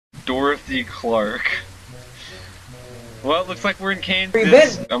Dorothy Clark. Well, it looks like we're in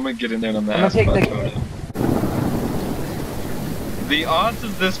Kansas. I'm gonna get in there on the ass about The odds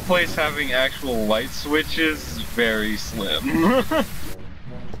of this place having actual light switches is very slim.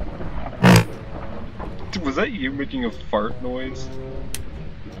 Was that you making a fart noise?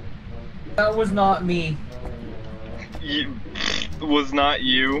 That was not me. Was not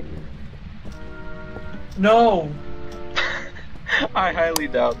you? No. I highly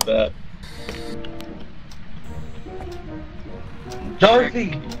doubt that.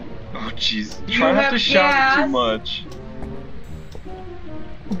 Dorothy! Oh jeez. Try not to shout it too much.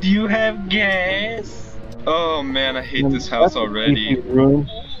 Do you have gas? Oh man, I hate this house already.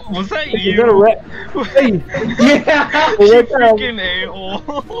 Was that you? Yeah! You freaking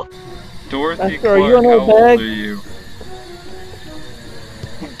a-hole. Dorothy Clark, how old are you?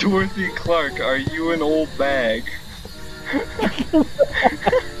 Dorothy Clark, are you an old bag?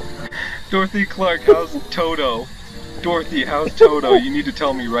 Dorothy Clark, how's Toto? Dorothy, how's Toto? You need to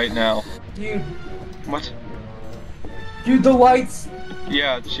tell me right now. Dude. What? Dude, the lights!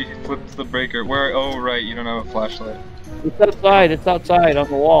 Yeah, she flipped the breaker. Where? Oh, right, you don't have a flashlight. It's outside on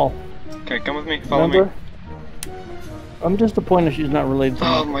the wall. Okay, come with me, follow me. I'm disappointed she's not related to me.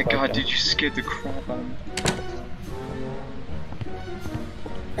 Oh my god, dude, you scared the crap out of me.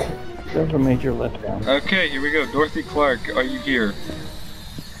 There's a major letdown. Okay, here we go. Dorothy Clark, are you here?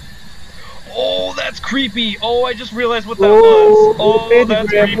 Oh, that's creepy! Oh, I just realized what that was! Oh, that's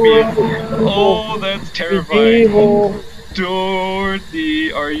creepy! Oh, that's terrifying!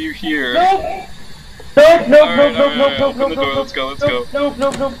 Dorothy, are you here? Nope! Nope, nope, nope, nope, nope, nope, nope, let's go, let's go. Nope,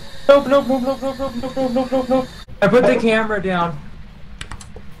 nope, nope, nope, nope, nope, nope, nope, nope, nope, nope, nope, nope. I put the camera down.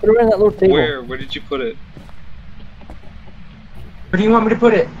 Put it on that little table. Where? Where did you put it? Where do you want me to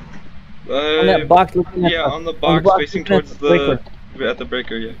put it? On that box looking at on the box facing towards the... At the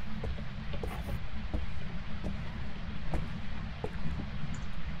breaker, yeah.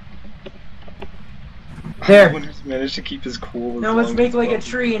 There. Everyone has managed to keep his cool. Now let's make like a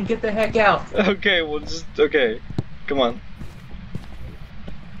tree and get the heck out. Okay, well just okay. Come on.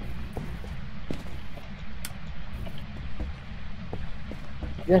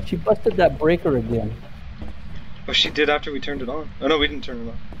 Yeah, she busted that breaker again. Oh, she did after we turned it on. Oh no, we didn't turn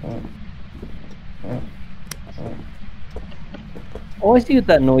it on. Oh, I see what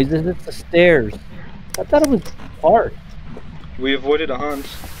that noise is. It's the stairs. I thought it was art. We avoided a hunt.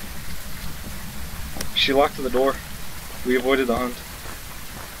 She locked the door. We avoided the hunt.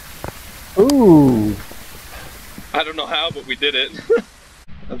 Ooh. I don't know how, but we did it.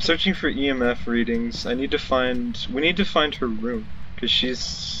 I'm searching for EMF readings. We need to find her room. Because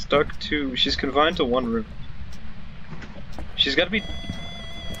she's she's confined to one room. She's gotta be...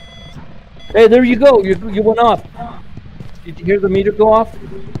 Hey, there you go. You went off. Did you hear the meter go off?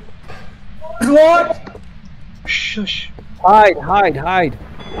 What? Shush. Hide, hide, hide.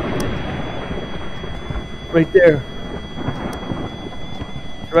 Right there.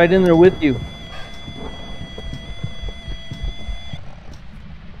 It's right in there with you.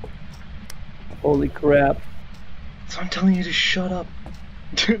 Holy crap. So I'm telling you to shut up.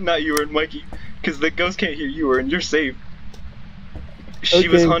 Not you and Mikey. Because the ghost can't hear you, and you're safe. She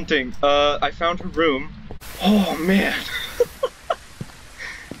was hunting. I found her room. Oh, man.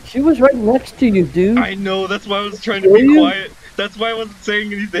 She was right next to you, dude. I know, that's why I was trying to be quiet. That's why I wasn't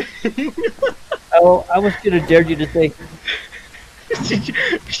saying anything. Oh, I was gonna dare you to say.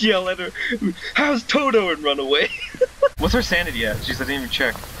 Yell at her, how's Toto, and run away. What's her sanity at? Jeez, I didn't even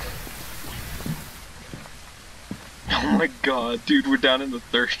check. Oh my god, dude, we're down in the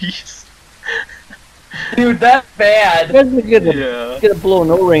 30s. Dude, that's bad. Yeah. Get a blow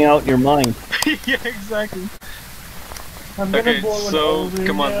an O-ring out in your mind. Yeah, exactly. Okay, so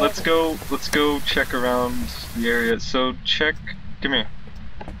come on, let's go check around the area. So come here.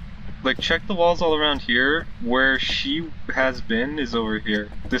 Like, check the walls all around here. Where she has been is over here.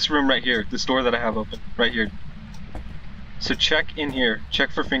 This room right here, this door that I have open, right here. So check in here. Check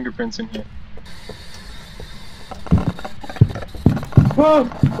for fingerprints in here. Oh,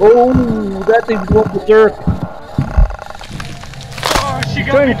 that thing's going berserk. Oh, she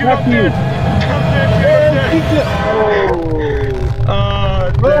got me, dude, I'm dead.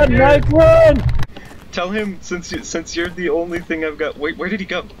 Run, Mike, run! Tell him, since you're the only thing I've got. Wait, where did he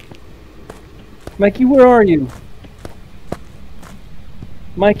go? Mikey, where are you?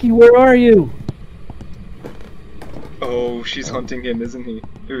 Mikey, where are you? Oh, she's hunting him, isn't he?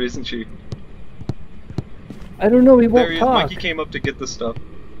 Or isn't she? I don't know, he won't there he talk. is. Mikey came up to get the stuff.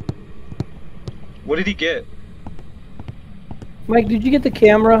 What did he get? Mike, did you get the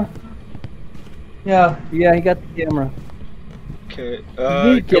camera? Yeah. Yeah, he got the camera. Okay. Get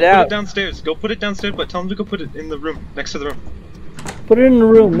Go put out. it downstairs. Go put it downstairs, but tell him to go put it in the room next to the room. Put it in the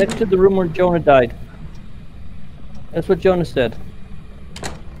room next to the room where Jonah died. That's what Jonah said.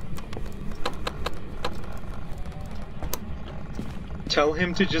 Tell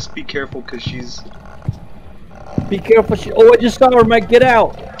him to just be careful, cause she's. Be careful. Oh, I just saw her, Mike. Get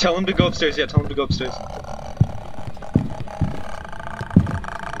out. Tell him to go upstairs. Yeah, tell him to go upstairs.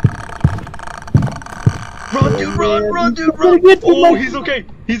 Run, dude, run, dude, run! Oh, he's okay.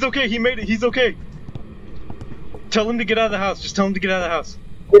 He's okay. He made it. He's okay. Tell him to get out of the house. Just tell him to get out of the house.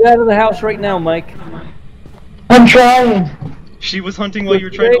 Get out of the house right now, Mike. I'm trying. She was hunting while you were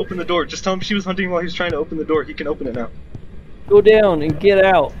trying to open the door. Just tell him she was hunting while he was trying to open the door. He can open it now. Go down and get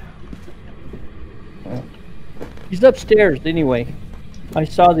out. He's upstairs anyway. I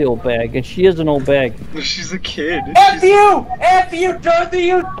saw the old bag, and she is an old bag. She's a kid. F you! F you, Dorothy,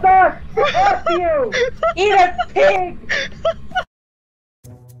 you suck! F you! Eat a pig!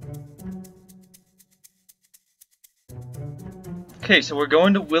 Okay, so we're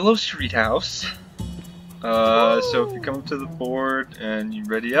going to Willow Street House. So if you come up to the board and you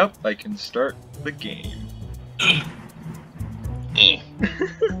ready up, I can start the game.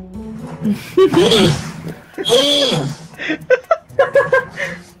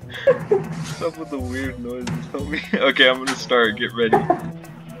 What's up with the weird noises? Help me. Okay, I'm gonna start. Get ready.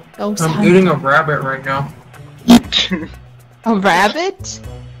 Oh, I'm eating a rabbit right now. a rabbit?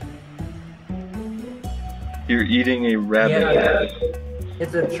 You're eating a rabbit. Yeah,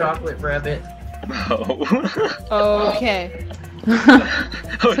 it's a chocolate rabbit. Oh. Okay.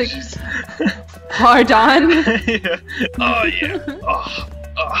 Oh, like- jeez. Hard on. Yeah. Oh, yeah. Oh.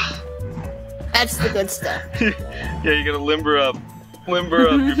 Oh. That's the good stuff. Yeah, you gotta limber up. Limber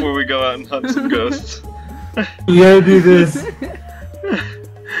up before we go out and hunt some ghosts. You gotta do this.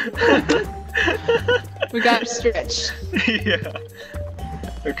 We gotta stretch. Yeah.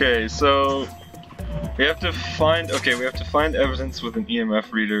 Okay, so we have to find evidence with an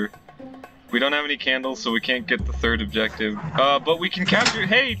EMF reader. We don't have any candles, so we can't get the third objective. But we can capture.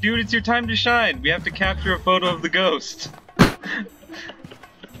 Hey, dude, it's your time to shine. We have to capture a photo of the ghost.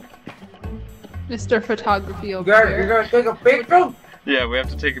 Mr. Photography over You're here. gonna take a picture? Yeah, we have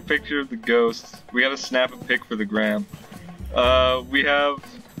to take a picture of the ghost. We gotta snap a pic for the gram. We have.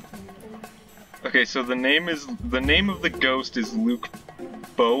 Okay, so the name of the ghost is Luke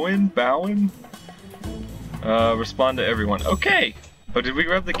Bowen. Respond to everyone. Okay. Oh, did we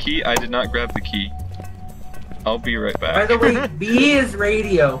grab the key? I did not grab the key. I'll be right back. By the way, B is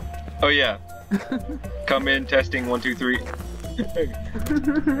radio. Oh yeah. Come in, testing, 1, 2, 3.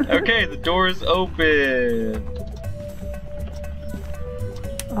 Okay, the door is open.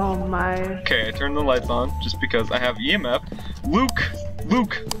 Oh my. Okay, I turned the lights on just because I have EMF.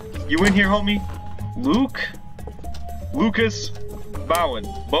 Luke, you in here, homie? Luke? Lucas Bowen.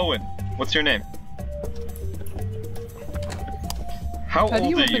 What's your name? How How do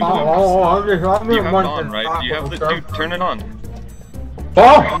old you are open you? doors? I'm You have it on, right? You have the dude. Turn it on.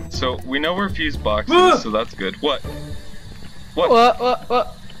 Oh! So we know where fuse box is, so that's good. What? What?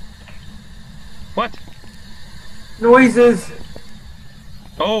 What? Noises.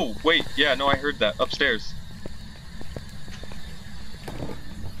 Oh, wait. Yeah, no, I heard that upstairs.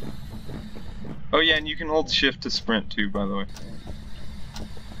 Oh yeah, and you can hold shift to sprint too, by the way.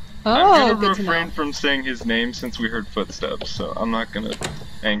 Oh, I'm gonna good to refrain know. from saying his name since we heard footsteps, so I'm not gonna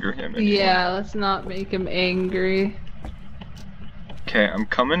anger him anymore. Yeah, let's not make him angry. Okay, I'm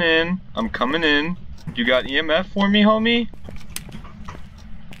coming in. You got EMF for me, homie?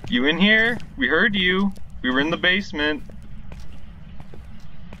 You in here? We heard you. We were in the basement.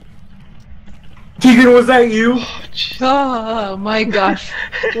 Keegan, was that you? Oh, jeez. Oh my gosh.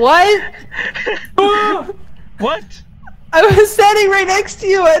 What? What? I was standing right next to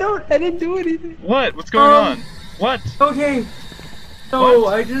you. I didn't do anything. What? What's going on? What? Okay. So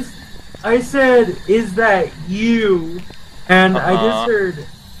What? I said, is that you? And I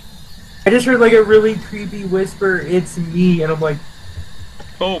just heard like a really creepy whisper, it's me, and I'm like,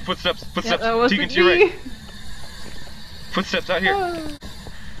 Oh, footsteps. Yeah, that wasn't Tegan, to your me. right. Footsteps out here.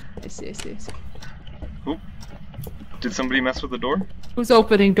 I see. Oop. Did somebody mess with the door? Who's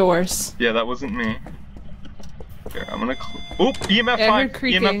opening doors? Yeah, that wasn't me. Here, I'm gonna. Oop! EMF I 5. heard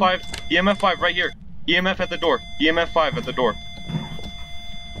creaking. EMF 5. EMF 5 right here. EMF at the door. EMF 5 at the door.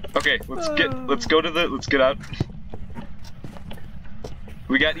 Okay, let's get out.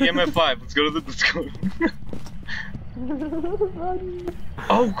 We got EMF 5. Let's go.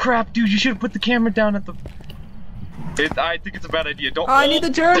 Oh crap, dude! You should have put the camera down at the. I think it's a bad idea. Don't. Oh, I need the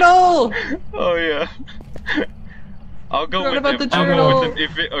journal. Oh yeah. I'll go What with about him. the I'll go with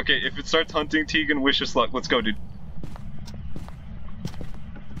journal? him. If it starts hunting Tegan, wish us luck. Let's go, dude.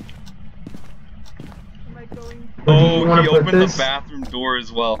 Oh, he opened the bathroom door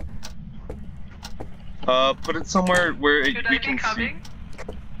as well. Put it somewhere where we can see.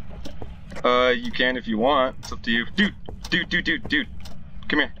 You can if you want. It's up to you. Dude.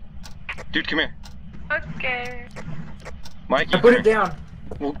 Come here. Dude, come here. Okay. Mikey, Put it down.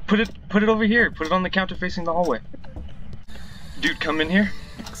 Well, put it over here. Put it on the counter facing the hallway. Dude, come in here.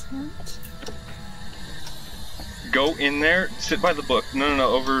 Excellent. Go in there. Sit by the book.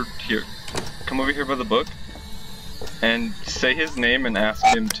 No, over here. Come over here by the book. And say his name and ask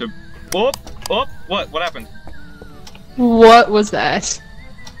him to... Oh! What? What happened? What was that?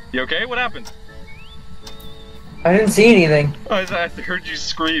 You okay? What happened? I didn't see anything. Oh, I heard you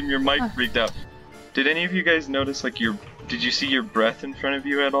scream. Your mic freaked out. Did any of you guys notice, like, did you see your breath in front of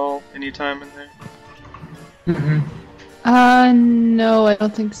you at all anytime in there? No, I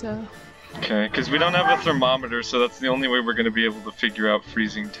don't think so. Okay, because we don't have a thermometer, so that's the only way we're going to be able to figure out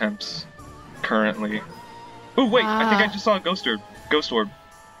freezing temps currently. Oh, wait, I think I just saw a ghost orb. Ghost orb.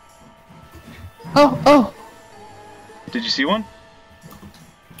 Oh! Did you see one?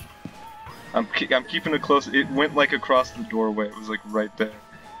 I'm keeping it close. It went like across the doorway. It was like right there.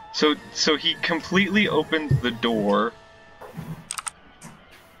 So he completely opened the door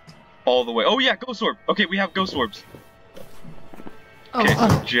all the way. Oh yeah, ghost orb. Okay, we have ghost orbs. Okay,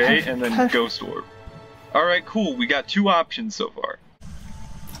 so J and then ghost orb. All right, cool. We got 2 options so far.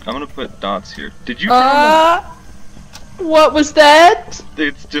 I'm gonna put dots here. Did you? What was that?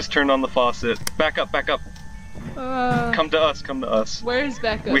 It's just turned on the faucet. Back up. Come to us. Where's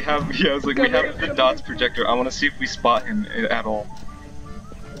Becca? We have, I was like, we have the dots projector. I want to see if we spot him at all.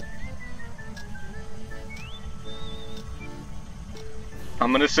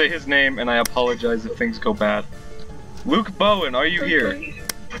 I'm gonna say his name, and I apologize if things go bad. Luke Bowen, are you here?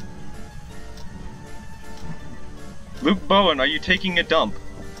 Luke Bowen, are you taking a dump?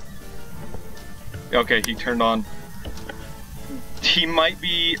 Okay, he turned on. He might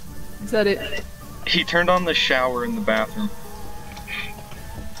be... Is that it? He turned on the shower in the bathroom.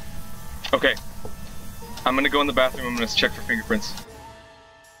 Okay. I'm gonna go in the bathroom, I'm gonna check for fingerprints.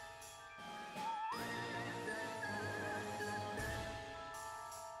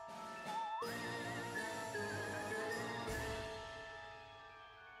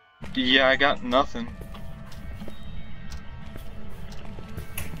 Yeah, I got nothing.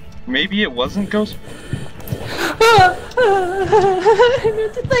 Maybe it wasn't ghost.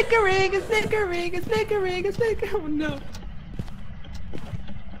 It's a snickering, oh no.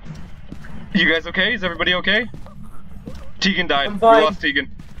 You guys okay? Is everybody okay? Tegan died. I'm fine. We lost Tegan.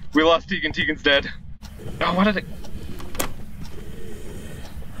 We lost Tegan. Tegan's dead. Oh, what did it?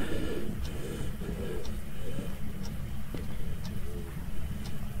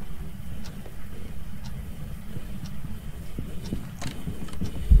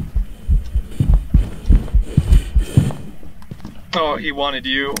 Oh, he wanted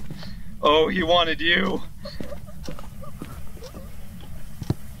you. Oh, he wanted you.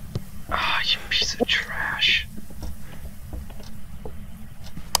 Ah, you piece of trash.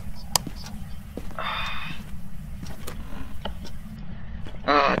 Ah,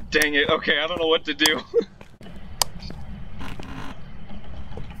 dang it. Okay, I don't know what to do.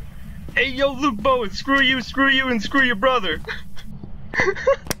 Hey, yo, Luke Bowen, screw you, and screw your brother.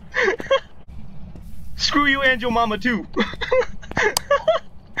 Screw you and your mama, too.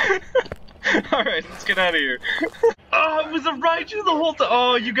 Alright, let's get out of here. Oh, it was a Raiju the whole time.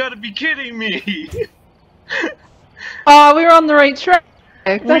 Oh, you gotta be kidding me. Oh, we were on the right track.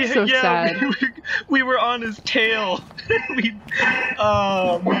 That's so sad. We were on his tail.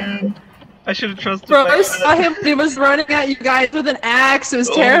 Oh, man. I should have trusted Bro, I saw him. He was running at you guys with an axe. It was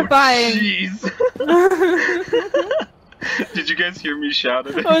terrifying. Jeez. Did you guys hear me shout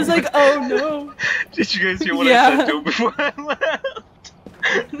at him? I was like, oh no. Did you guys hear what I said to him before I left?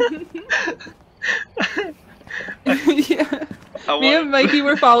 Yeah. Me and Mikey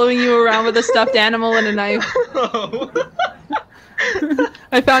were following you around with a stuffed animal and a knife. Oh.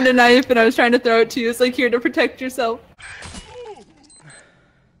 I found a knife and I was trying to throw it to you. It's like, here to protect yourself.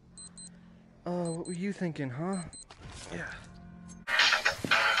 What were you thinking, huh? Yeah.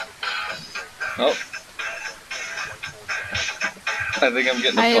 Oh. I think I'm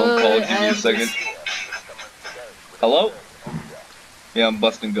getting a phone call. Give me a second. Hello? Yeah, I'm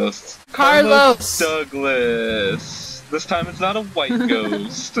busting ghosts. Carlos! Douglas! This time it's not a white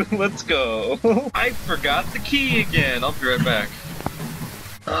ghost. Let's go. I forgot the key again. I'll be right back.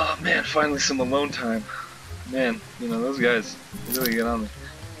 Oh man, finally some alone time. Man, you know, those guys really get on me.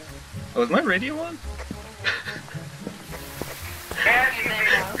 Oh, is my radio on?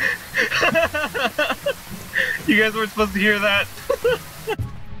 You guys weren't supposed to hear that.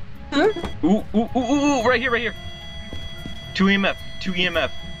 Huh? Ooh, ooh, ooh, ooh, ooh, right here, right here. 2 EMF, 2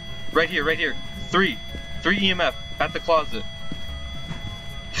 EMF. Right here, right here. 3 EMF at the closet.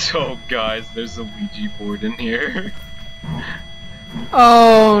 So guys, there's a Ouija board in here.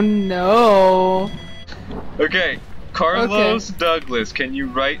 Oh no. Okay, Carlos Douglas, can you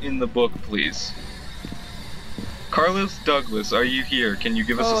write in the book, please? Carlos Douglas, are you here? Can you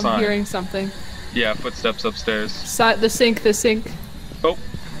give us a sign? I'm hearing something. Yeah, footsteps upstairs. The sink, the sink. Oh.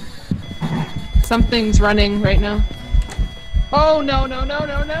 Something's running right now. Oh no no no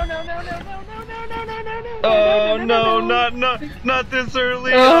no no no no no no no no no no no no. Oh no, not this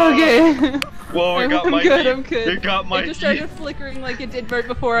early. Oh, okay. Whoa, it got I'm Mikey. good, I'm good. It got Mikey. It just started flickering like it did right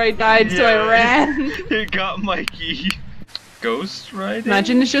before I died, so I ran. It got Mikey. Ghost riding?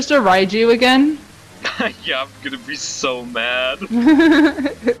 Imagine it's just a Raiju again. Yeah, I'm gonna be so mad.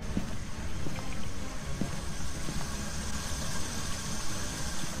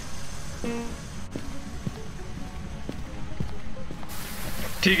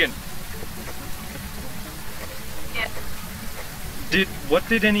 Tegan. Yeah. What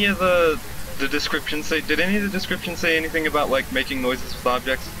did any of the descriptions say? Did any of the descriptions say anything about like making noises with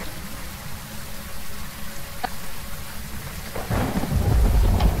objects?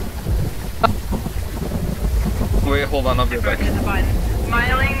 Wait, hold on, I'll be right back. The button.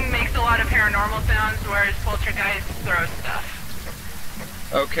 Smiling makes a lot of paranormal sounds, whereas poltergeist throws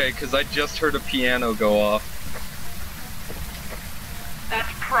stuff. Okay, because I just heard a piano go off.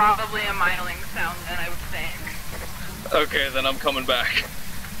 That's probably a miling sound, then I would think. Okay, then I'm coming back.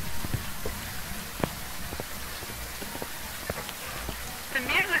 The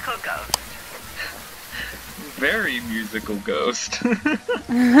musical ghost. Very musical ghost.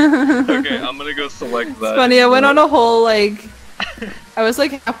 Okay, I'm gonna go select that. It's funny, I went on a whole like... I was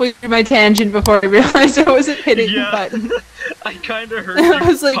like halfway through my tangent before I realized I wasn't hitting the button. I kinda heard you I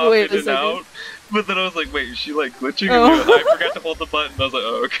was like, pop wait in a and second. out, but then I was like, wait, is she like glitching? Oh. And I forgot to hold the button. I was like,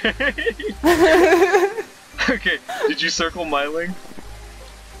 oh, okay. Okay, did you circle Myling?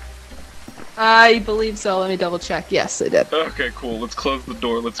 I believe so, let me double check. Yes, I did. Okay, cool, let's close the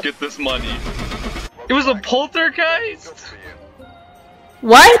door, let's get this money. It was a poltergeist?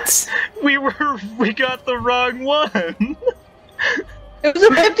 What? We got the wrong one! It was a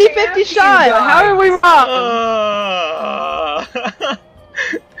 50-50 shot! How are we wrong?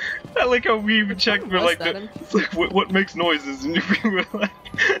 I like how we even checked, we're like, that? it's like what makes noises? And we were like...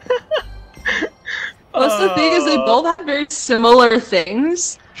 What's the thing is they both have very similar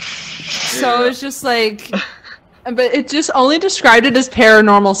things. So it's just like... But it just only described it as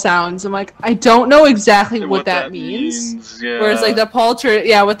paranormal sounds. I'm like, I don't know exactly what that means. Yeah. Whereas like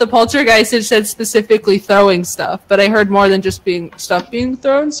with the poltergeist it said specifically throwing stuff, but I heard more than just stuff being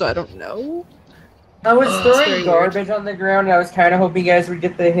thrown, so I don't know. I was throwing garbage on the ground and I was kind of hoping you guys would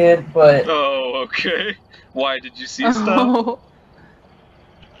get the hint, but... Oh, okay. Why, did you see stuff?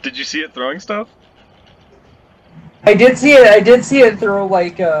 Did you see it throwing stuff? I did see it throw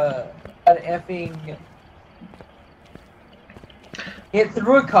like an effing... It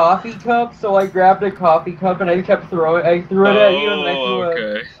threw a coffee cup, so I grabbed a coffee cup and I kept throwing. I threw it at you, and then I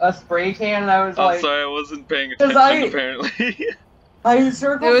threw a spray can, and I was like, I'm sorry, I wasn't paying attention. Apparently, I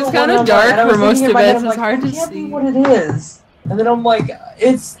circled. It was kind of dark for most of it. So it's hard to see what it is. And then I'm like,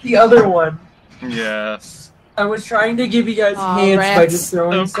 it's the other one. Yeah. I was trying to give you guys hints by just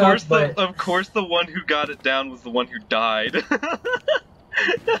throwing stuff, of course, the one who got it down was the one who died.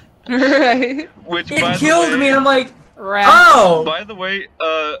 Right. Which it killed me. I'm like. Rats. Oh! By the way,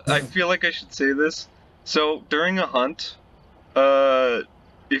 I feel like I should say this. So during a hunt,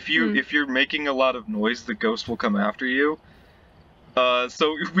 if you're making a lot of noise, the ghost will come after you.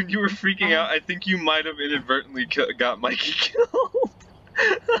 So when you were freaking out, I think you might have inadvertently got Mikey killed.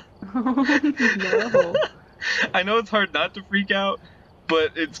 No. I know it's hard not to freak out,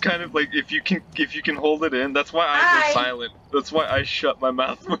 but it's kind of like if you can hold it in. That's why I go silent. That's why I shut my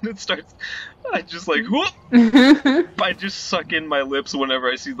mouth when it starts. I just like whoop. I just suck in my lips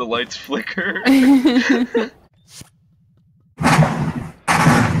whenever I see the lights flicker.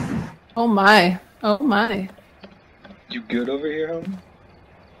 Oh my! Oh my! You good over here, homie?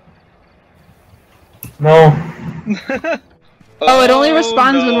 No. Oh, it only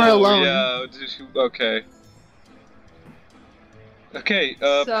responds when we're alone. Yeah. Okay. Okay.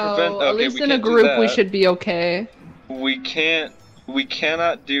 So at least in a group we should be okay. We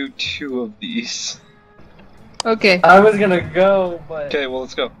cannot do 2 of these. Okay. I was gonna go, but... Okay, well,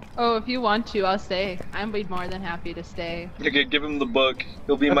 let's go. Oh, if you want to, I'll stay. I'm more than happy to stay. Okay, give him the book.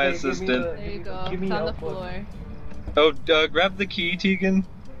 He'll be my assistant. There you go. It's on the floor. Oh, grab the key, Tegan.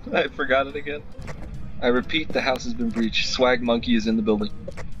 I forgot it again. I repeat, the house has been breached. Swag Monkey is in the building.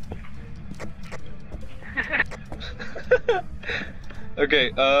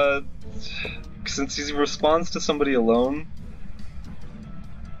 Okay, since he responds to somebody alone,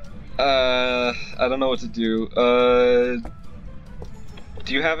 I don't know what to do.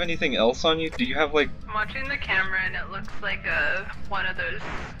 Do you have anything else on you? Do you have, like... I'm watching the camera and it looks like one of those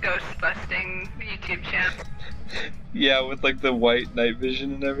ghost busting YouTube channels. Yeah, with, like, the white night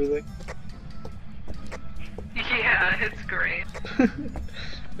vision and everything? Yeah, it's great.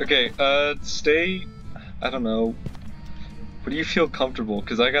 Okay, stay... I don't know. What do you feel comfortable?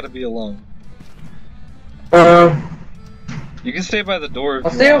 Because I gotta be alone. You can stay by the door if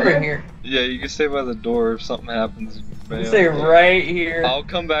I'll you stay want. over here. Yeah, you can stay by the door if something happens. I'll stay right here. I'll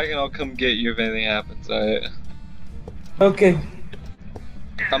come back and I'll come get you if anything happens, alright? Okay.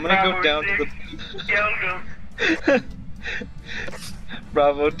 I'm gonna go down to the...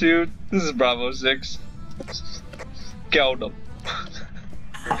 Bravo 2, this is Bravo 6. Killed him.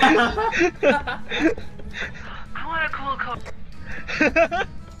 I want a cool coat.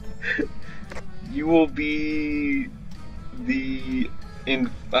 You will be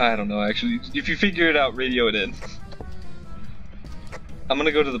I don't know actually. If you figure it out, radio it in. I'm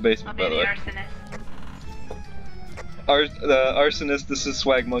gonna go to the basement, I'll by be the the way. arsonist. Arsonist, this is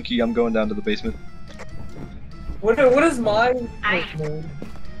Swag Monkey. I'm going down to the basement. What is my name?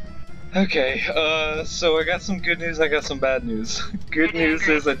 Okay, so I got some good news, I got some bad news. Good news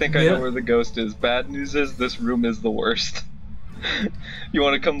is I think I know where the ghost is. Bad news is this room is the worst. You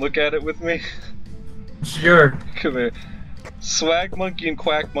wanna come look at it with me? Sure. Come here. Swag Monkey and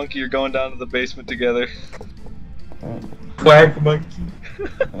Quack Monkey are going down to the basement together. Quack monkey.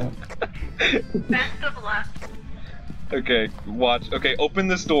 Best of luck. Okay, watch. Okay, open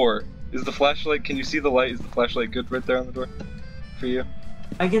this door. Is the flashlight, can you see the light? Is the flashlight good right there on the door? For you?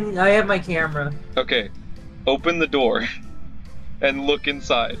 I have my camera. Okay, open the door and look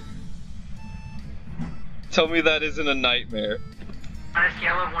inside. Tell me that isn't a nightmare. On a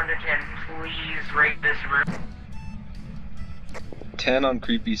scale of 1 to 10, please rate this room. 10 on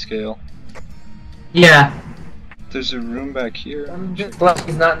creepy scale. Yeah. There's a room back here. I'm just glad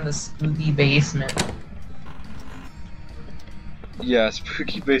he's not in the spooky basement. Yeah,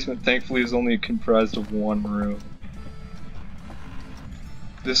 spooky basement thankfully is only comprised of one room.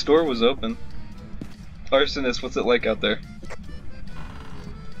 This door was open. Arsonist, what's it like out there?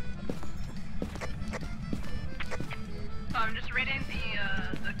 I'm just reading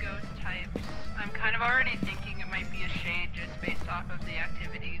the ghost types. I'm kind of already thinking it might be a shade just based off of the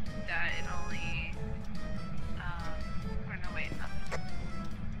activities that it only. Or no, wait, nothing.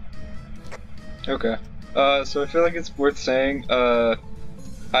 Okay. So I feel like it's worth saying,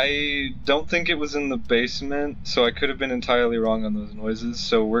 I don't think it was in the basement, so I could have been entirely wrong on those noises.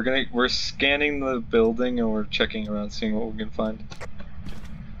 So we're scanning the building and we're checking around, seeing what we can find.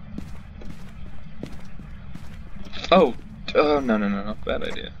 Oh, no, bad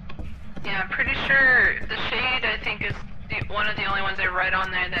idea. Yeah, I'm pretty sure the shade I think is one of the only ones I read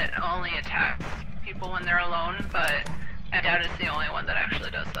on there that only attacks people when they're alone, but I doubt it's the only one that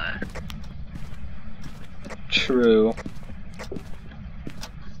actually does that. True.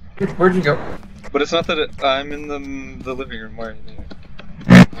 Where'd you go? But it's not that I'm in the living room. Where are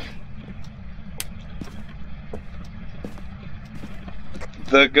you?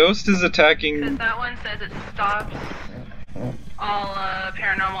 The ghost is attacking. Because that one says it stops all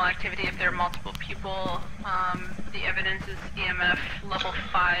paranormal activity if there are multiple people. The evidence is EMF level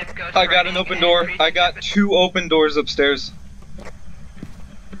 5 ghost. I got an open door. I got 2 open doors upstairs.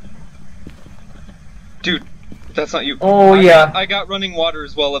 Dude, that's not you. Oh, yeah. I got running water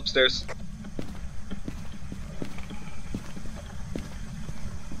as well upstairs.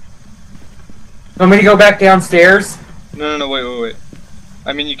 Want me to go back downstairs? No, wait.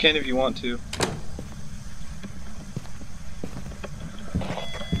 I mean, you can if you want to.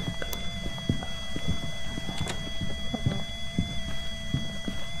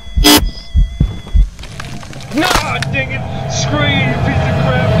 Nah, dang it! Screw you, you piece of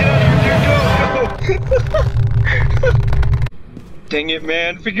crap! Get out of here, go! Dang it,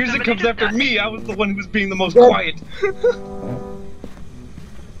 man! Figures it comes after me! I was the one who was being the most quiet!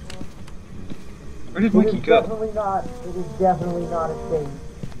 Where did Mikey go? It is definitely not a shade.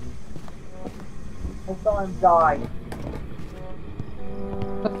 I saw him die.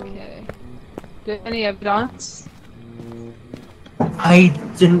 Okay. Do any evidence? I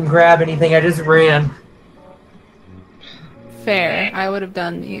didn't grab anything, I just ran. Fair. I would have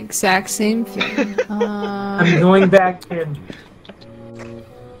done the exact same thing. I'm going back in.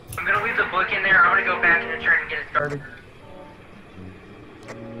 I'm gonna leave the book in there. I wanna go back and try and get it started.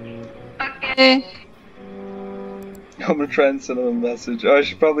 Okay. I'm gonna try and send him a message. Oh, I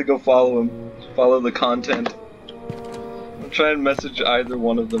should probably go follow him. Follow the content. Try and message either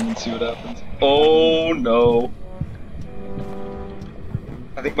one of them and see what happens. Oh no.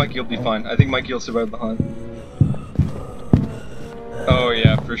 I think Mikey will be fine. I think Mikey will survive the hunt. Oh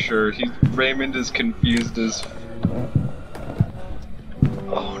yeah, for sure. Raymond is confused as...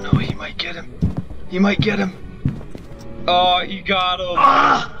 Oh no, he might get him. He might get him. Oh, he got him.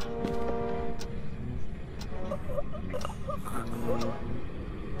 Ah!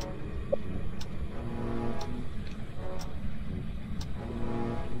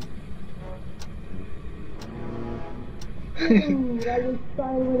 Dude, I was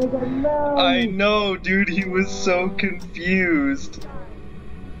silent as a mouse. I know, dude, he was so confused.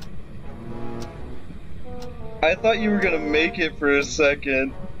 I thought you were gonna make it for a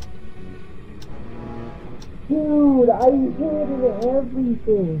second. Dude, I hated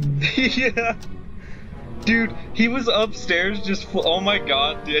everything. Yeah. Dude, he was upstairs just oh my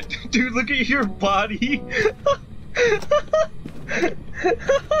god, dude, look at your body.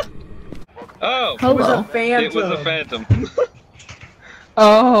 Oh, Hello. It was a phantom. It was a phantom.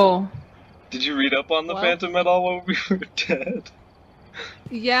 Oh. Did you read up on the Well. phantom at all while we were dead?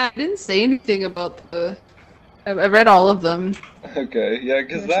 Yeah, I didn't say anything about the... I read all of them. Okay, yeah,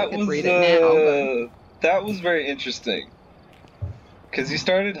 because Wish I that could was read it now, that was very interesting. Because he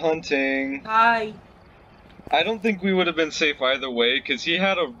started hunting. Hi. I don't think we would have been safe either way, because he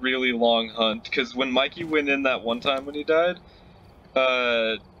had a really long hunt. Because when Mikey went in that one time when he died,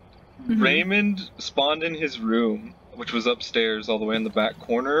 Raymond spawned in his room, which was upstairs, all the way in the back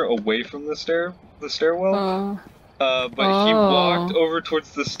corner, away from the stairwell. But he walked over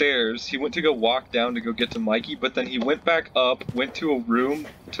towards the stairs. He went to go walk down to go get to Mikey, but then he went back up, went to a room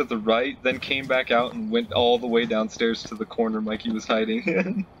to the right, then came back out and went all the way downstairs to the corner Mikey was hiding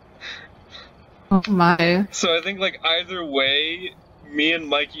in. Oh my. So I think, like, either way, me and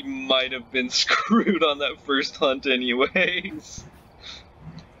Mikey might have been screwed on that first hunt anyways.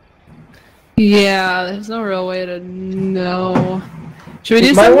 Yeah, there's no real way to know. Should we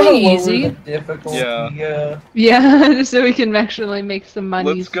do something easy? Yeah. Yeah, just so we can actually make some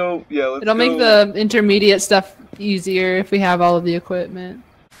money. Let's go. Yeah, let's It'll go. make the intermediate stuff easier if we have all of the equipment.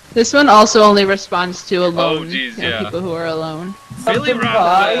 This one also only responds to alone. Oh, geez, you know, yeah. people who are alone. Billy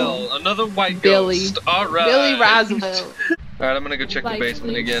Roswell, another white Billy. ghost. All right. Billy Roswell. All right, I'm gonna go check the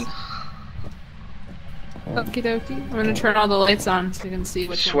basement again. Okie dokie. I'm gonna turn all the lights on so you can see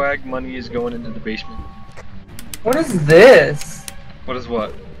which one. Swag money is going into the basement. What is this? What is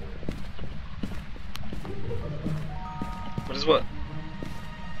what? What is what?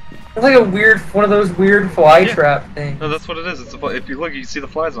 It's like a weird, one of those weird fly trap things. No, that's what it is. It's a fly. If you look, you can see the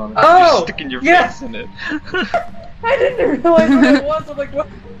flies on it. Oh, You're sticking your yeah. face in it. I didn't realize what it was. I'm like, what?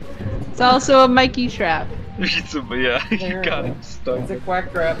 It's also a Mikey trap. Yeah, you got it stuck. It's a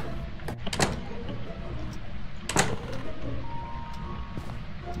quack trap.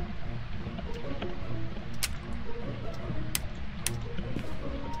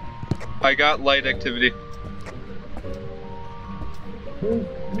 I got light activity.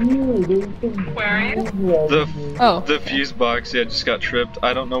 Where are you? The fuse box, yeah, just got tripped.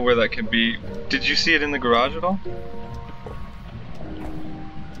 I don't know where that could be. Did you see it in the garage at all?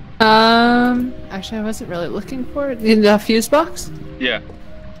 Actually I wasn't really looking for it. In the fuse box? Yeah.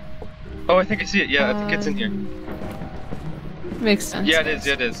 Oh, I think I see it. Yeah, I think it's in here. Makes sense. Yeah, it is.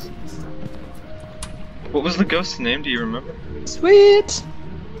 Yeah, it is. What was the ghost's name? Do you remember? Sweet!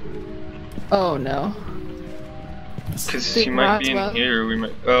 Oh no. Because she might be in here. We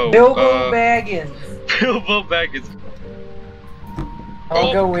might. Oh. Bilbo Baggins. Bilbo Baggins.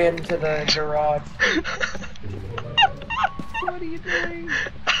 I'll go into the garage. What are you doing?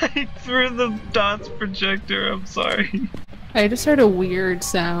 I threw the dots projector. I'm sorry. I just heard a weird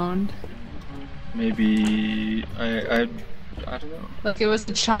sound. Maybe I don't know. Like it was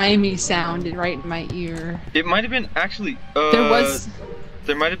a chimey sound right in my ear. It might have been actually.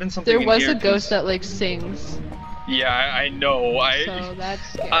 There might have been something. There was in here a ghost that like sings. Yeah, I know. So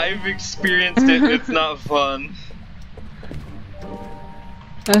that's scary. I've experienced it. It's not fun.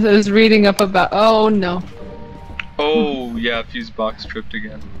 I was reading up about. Oh no. Oh yeah, fuse box tripped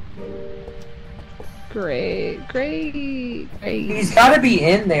again. Great. He's got to be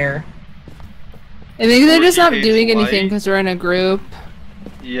in there. I think they're just not Hates doing anything light. because we're in a group.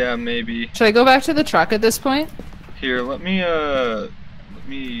 Yeah, maybe. Should I go back to the truck at this point? Here, let me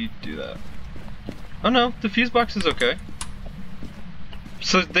do that. Oh no, the fuse box is okay.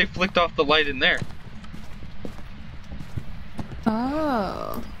 So they flicked off the light in there.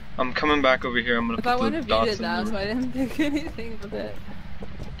 Oh. I'm coming back over here. I'm gonna I thought put one the of you dots did in that, the so I didn't think anything of it.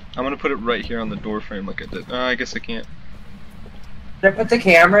 I'm gonna put it right here on the door frame like I did. I guess I can't. Did I put the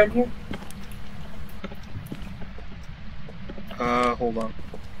camera in here? Hold on.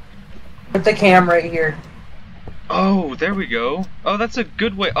 Put the cam right here. Oh, there we go. Oh, that's a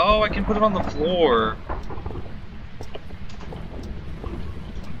good way. Oh, I can put it on the floor.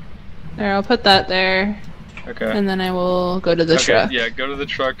 There, I'll put that there. Okay. And then I will go to the truck. Yeah, go to the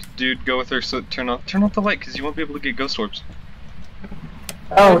truck, dude. Go with her. So turn off the light, because you won't be able to get ghost orbs.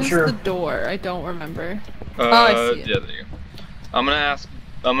 Oh, Where's true. the door? I don't remember. I see it. Yeah, there you go. I'm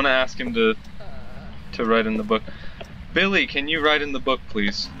gonna ask him to write in the book. Billy, can you write in the book,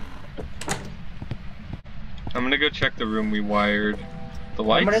 please? I'm gonna go check the room we wired. The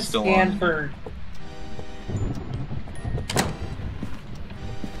light's still on. I'm gonna scan for.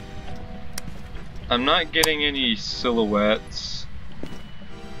 I'm not getting any silhouettes,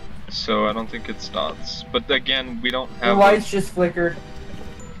 so I don't think it's dots. But again, we don't have. The lights just flickered.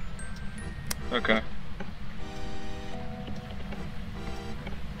 Okay.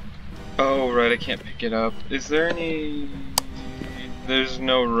 Oh, right, I can't pick it up. Is there any... There's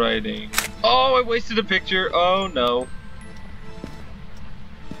no writing. Oh, I wasted a picture! Oh, no.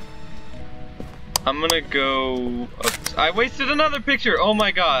 I'm gonna go up... I wasted another picture! Oh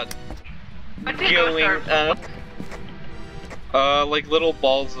my god. Going up. Like little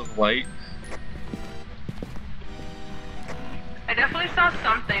balls of light. I definitely saw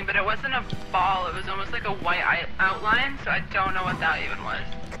something, but it wasn't a ball, it was almost like a white outline, so I don't know what that even was.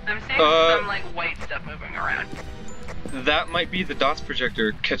 I'm seeing some like white stuff moving around. That might be the DOTS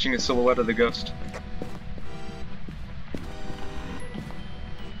projector catching a silhouette of the ghost.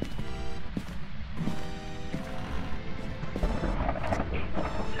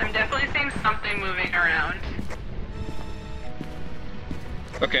 I'm definitely seeing something moving around.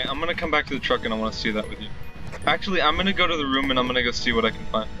 Okay, I'm gonna come back to the truck and I want to see that with you. Actually, I'm gonna go to the room and I'm gonna go see what I can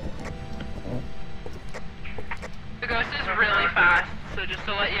find. The ghost is really fast, so just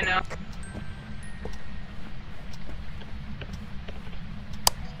to let you know.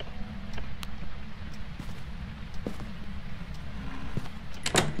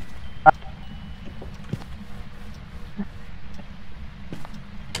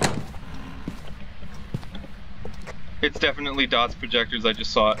 It's definitely DOTS projectors, I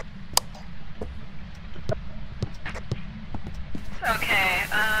just saw it. Okay,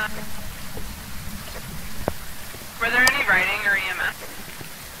 were there any writing or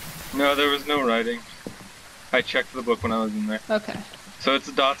EMF? No, there was no writing. I checked the book when I was in there. Okay. So it's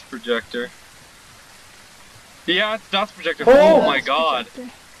a DOTS projector. Yeah, it's DOTS projector. Oh, Oh my god.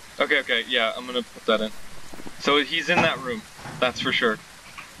 Okay, yeah, I'm gonna put that in. So he's in that room. That's for sure.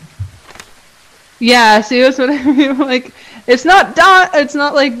 Yeah, see, that's what I mean. Like, it's not it's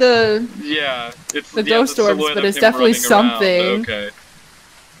not like the ghost orbs, but it's definitely something. Okay.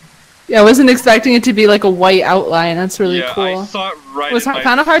 Yeah, I wasn't expecting it to be like a white outline. That's really cool. I saw it right. It was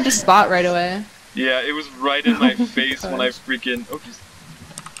kind of hard to spot right away. Yeah, it was right in my face when I freaking. Oh, jeez.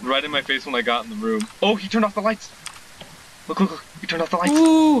 Right in my face when I got in the room. Oh, he turned off the lights. Look! He turned off the lights.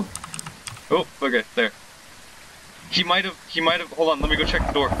 Ooh. Oh, okay, there. He might have. Hold on, let me go check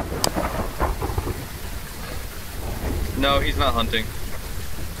the door. No, he's not hunting.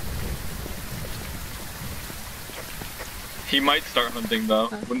 He might start hunting though.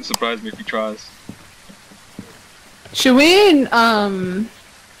 Wouldn't surprise me if he tries. Should we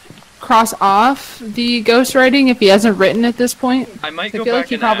cross off the ghostwriting if he hasn't written at this point? I might go I feel back like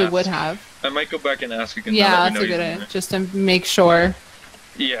he and probably ask. would have. I might go back and ask again. Yeah, that's a good idea. Just to make sure.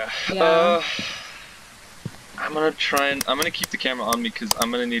 Yeah. I'm gonna try and I'm gonna keep the camera on me because I'm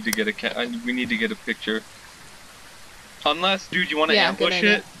gonna need to get we need to get a picture. Unless, dude, you want to ambush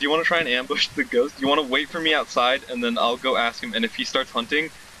it? Do you want to try and ambush the ghost? You want to wait for me outside, and then I'll go ask him, and if he starts hunting,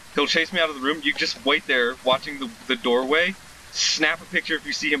 he'll chase me out of the room. You just wait there, watching the doorway, snap a picture if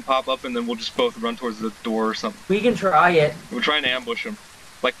you see him pop up, and then we'll just both run towards the door or something. We can try it. We'll try and ambush him.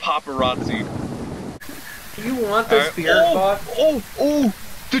 Like paparazzi. Do you want the spirit box? Oh!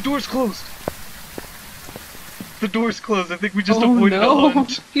 The door's closed! The door's closed. I think we just avoided a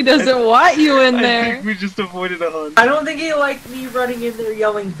hunt. He doesn't want you in there. I think we just avoided a hunt. I don't think he liked me running in there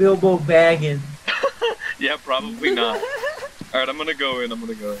yelling Bilbo Baggins. Yeah, probably not. Alright, I'm gonna go in. Good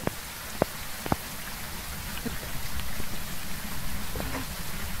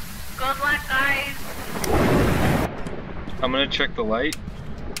luck, guys. I'm gonna check the light.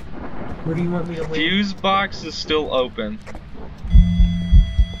 Where do you want me to wait? Fuse box is still open.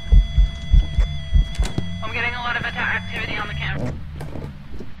 I'm getting a lot of activity on the camera.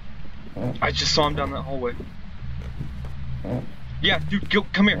 I just saw him down that hallway. Yeah, dude,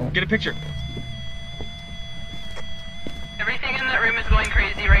 come here, get a picture. Everything in that room is going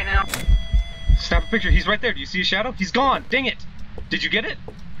crazy right now. Snap a picture, he's right there. Do you see a shadow? He's gone, dang it. Did you get it?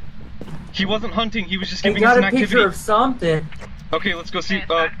 He wasn't hunting, he was just giving us an activity. I got a picture of something. Okay, let's go see. Okay, it's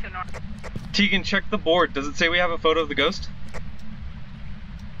back to normal. Tegan, check the board. Does it say we have a photo of the ghost?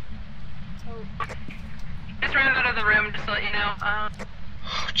 Just ran out of the room, just to let you know. Oh,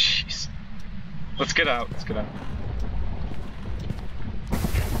 jeez. Let's get out. Let's get out.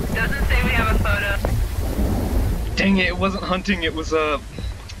 Doesn't say we have a photo. Dang it! It wasn't hunting. It was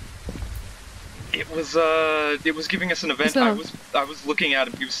It was giving us an event. So- I was looking at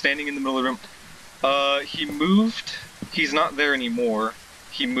him. He was standing in the middle of the room. He moved. He's not there anymore.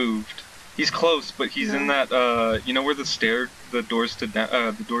 He moved. He's close, but he's in that you know where the door to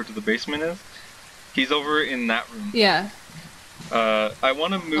the basement is? He's over in that room. Yeah. I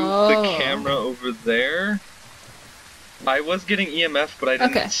want to move the camera over there. I was getting EMF, but I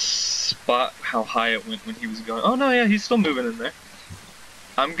didn't spot how high it went when he was going. Oh no, yeah, he's still moving in there.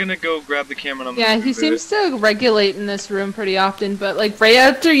 I'm gonna go grab the camera and I'm gonna Yeah, he move seems to regulate in this room pretty often, but like right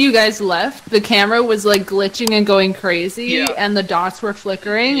after you guys left, the camera was like glitching and going crazy, and the dots were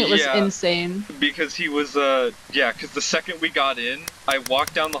flickering. It was insane. Because he was, yeah, because the second we got in, I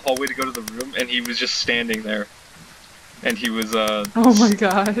walked down the hallway to go to the room, and he was just standing there. And he was, oh my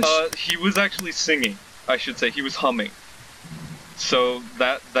gosh. he was actually singing, I should say. He was humming. So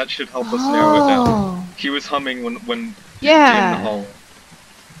that should help us narrow it down. He was humming when in the hallway.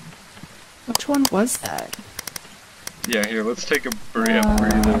 Which one was that? Yeah, here, let's take a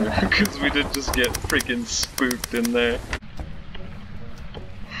breather, because we did just get freaking spooked in there.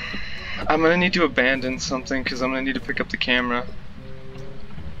 I'm gonna need to abandon something, because I'm gonna need to pick up the camera.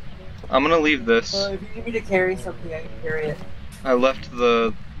 I'm gonna leave this. Well, if you need me to carry something, I can carry it. I left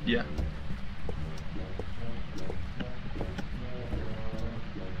the... yeah.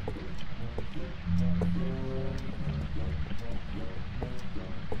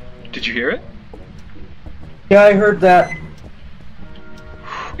 Did you hear it? Yeah, I heard that.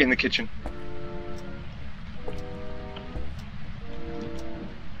 In the kitchen.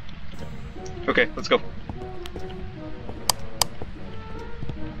 Okay, let's go.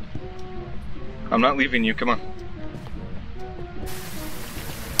 I'm not leaving you, come on.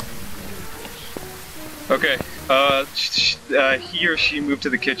 Okay, he or she moved to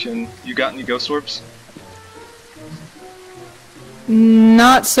the kitchen. You got any ghost orbs?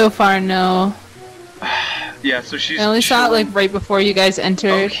 Not so far, no. Yeah, so she's... I only saw it like right before you guys entered.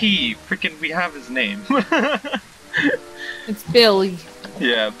 Oh, freaking, we have his name. It's Billy.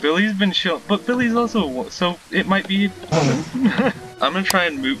 Yeah, Billy's been chilling, but Billy's also... so it might be... I'm gonna try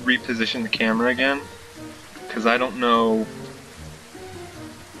and reposition the camera again, because I don't know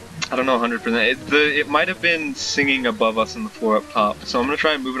 100%. It might have been singing above us on the floor up top, so I'm gonna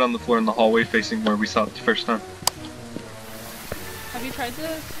try and move it on the floor in the hallway facing where we saw it the first time. Have you tried the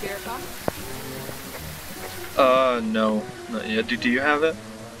spirit box? No, not yet. Do you have it?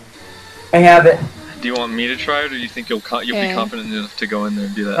 I have it. Do you want me to try it, or do you think you'll be confident enough to go in there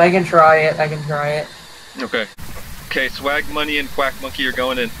and do that? I can try it. I can try it. Okay. Okay, Swag Money and Quack Monkey are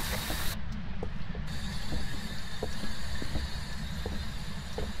going in.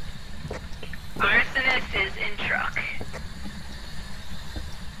 Arsonist is in truck.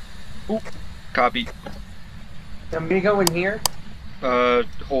 Ooh, copy. I'm gonna go in here.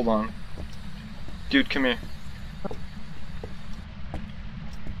 Hold on. Dude, come here.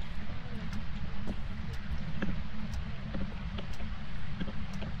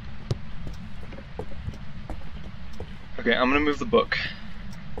 Okay, I'm gonna move the book.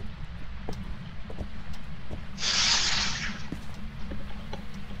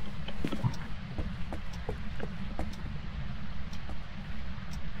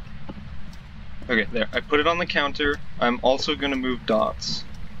 Okay, there. I put it on the counter. I'm also gonna move dots.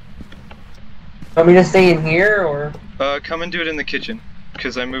 Want me to stay in here, or? Come and do it in the kitchen,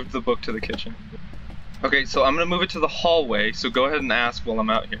 because I moved the book to the kitchen. Okay, so I'm gonna move it to the hallway, so go ahead and ask while I'm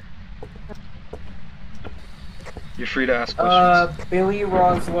out here. You're free to ask questions. Billy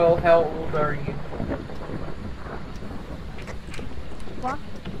Roswell, how old are you? What?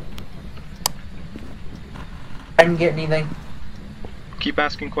 I didn't get anything. Keep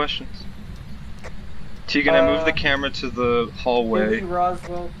asking questions. Tegan, I moved the camera to the hallway. Billy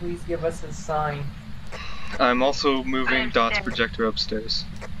Roswell, please give us a sign. I'm also moving Dot's projector upstairs.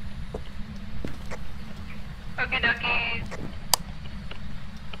 Okay, dokie.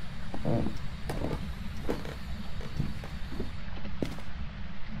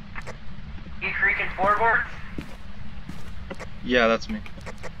 You creaking floorboards? Yeah, that's me.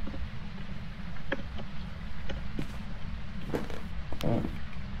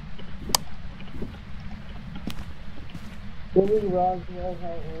 Billy Roswell, how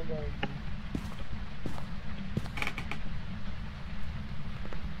old are you?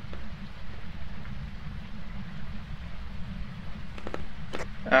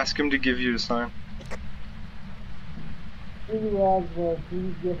 Ask him to give you a sign.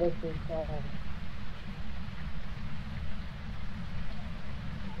 Please give us a sign.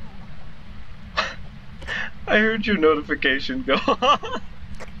 I heard your notification go off.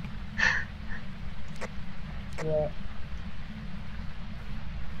 Yeah.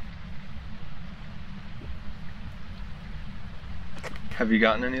 Have you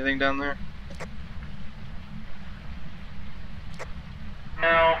gotten anything down there?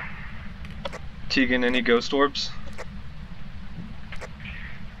 No. Tegan, any ghost orbs?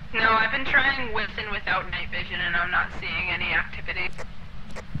 No, I've been trying with and without night vision, and I'm not seeing any activity.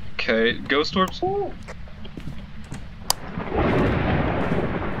 Okay, ghost orbs?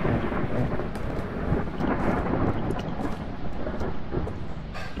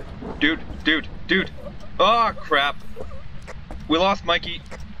 Dude. Oh, crap. We lost Mikey.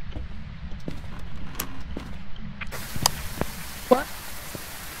 What?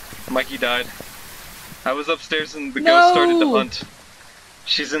 Mikey died. I was upstairs and the ghost started to hunt.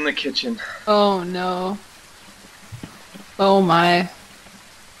 She's in the kitchen. Oh no. Oh my.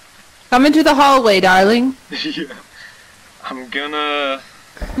 Come into the hallway, darling. Yeah.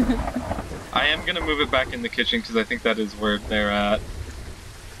 I am gonna move it back in the kitchen because I think that is where they're at.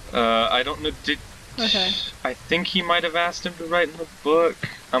 I don't know, Okay. I think he might have asked him to write in the book.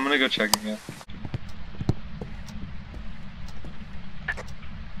 I'm gonna go check again.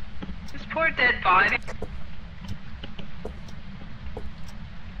 This poor dead body.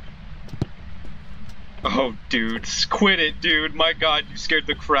 Oh, dude, quit it, dude. My god, you scared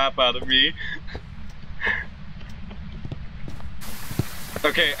the crap out of me.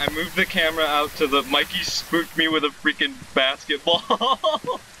 Okay, I moved the camera out to the... Mikey spooked me with a freaking basketball.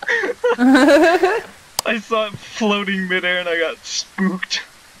 I saw it floating midair and I got spooked.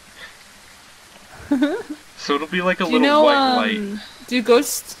 So it'll be like a little white light. Do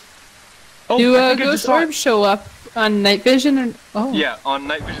ghost Oh, ghost orbs show up on night vision or Yeah, on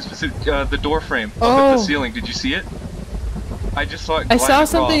night vision specific, the door frame up at the ceiling. Did you see it? I just saw it. I saw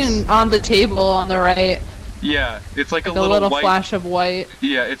across. something on the table on the right. Yeah, it's like a little white flash of white.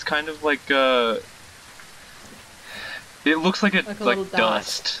 Yeah, it's kind of like it looks like like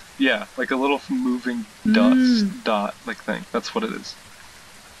dust. Yeah, like a little moving dust dot like thing. That's what it is.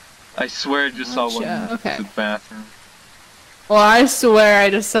 I swear I just saw one in the bathroom. Well, I swear I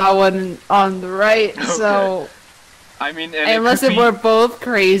just saw one on the right, so... I mean, unless it were both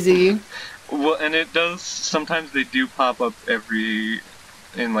crazy. Well, and it does, sometimes they do pop up in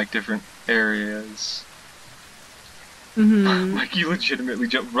like different areas. Like you legitimately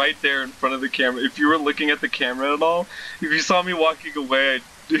jumped right there in front of the camera. If you were looking at the camera at all, if you saw me walking away,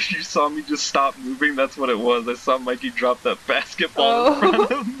 if you saw me just stop moving, that's what it was. I saw Mikey drop that basketball in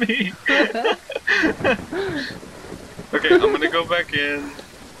front of me. Okay, I'm gonna go back in.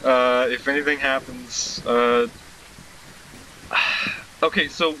 If anything happens, okay,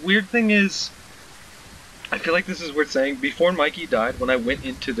 so weird thing is, I feel like this is worth saying. Before Mikey died, when I went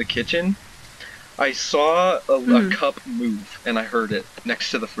into the kitchen, I saw a cup move, and I heard it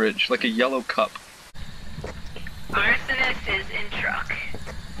next to the fridge, like a yellow cup. Arsonist is in truck.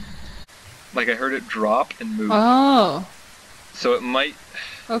 Like I heard it drop and move. Oh. So it might...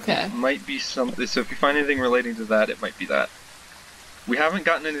 Okay. It might be something. So if you find anything relating to that, it might be that. We haven't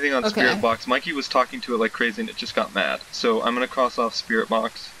gotten anything on Spirit Box. Mikey was talking to it like crazy and it just got mad. So I'm gonna cross off Spirit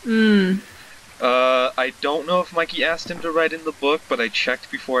Box. I don't know if Mikey asked him to write in the book, but I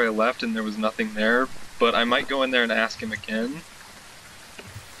checked before I left and there was nothing there. But I might go in there and ask him again.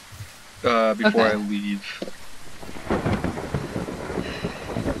 Before I leave.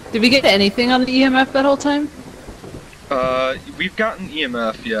 Did we get anything on the EMF that whole time? We've gotten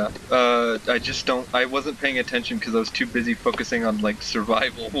EMF, yeah. I wasn't paying attention because I was too busy focusing on, like,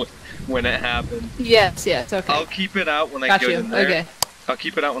 survival when it happened. Yes, okay. I'll keep it out when I go in there. Okay. I'll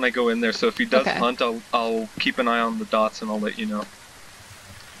keep it out when I go in there, so if he does hunt, I'll keep an eye on the dots and I'll let you know.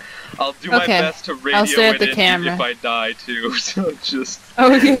 I'll do my best to radio it in if I die, too, so just...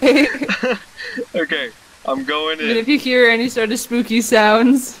 Okay. Okay, I'm going in. And if you hear any sort of spooky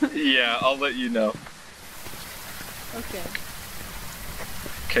sounds... Yeah, I'll let you know. Okay.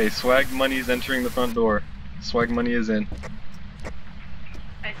 Okay, Swag Money is entering the front door. Swag Money is in.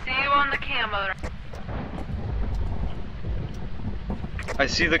 I see you on the camera. I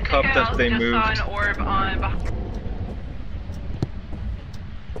see the cup that they moved. I just saw an orb on.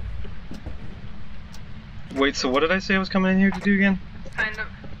 Wait, so what did I say I was coming in here to do again? Kind of.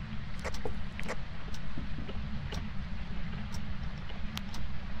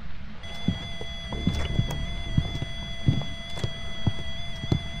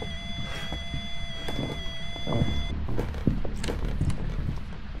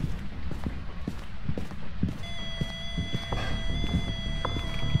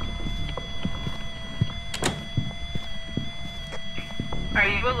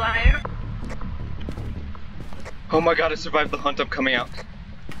 you alive? Oh my god, I survived the hunt, I'm coming out.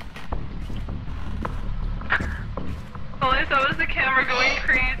 All I saw was the camera going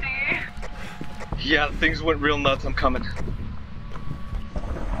crazy. Yeah, things went real nuts, I'm coming.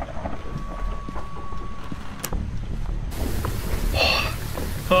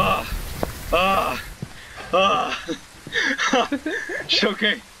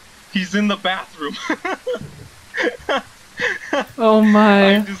 Okay, he's in the bathroom. Oh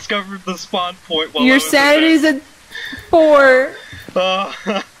my. I discovered the spawn point while I Your was sanity's at 4.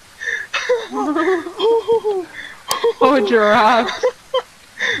 Oh, giraffe.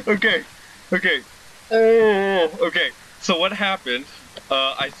 Okay. Oh, okay. So what happened?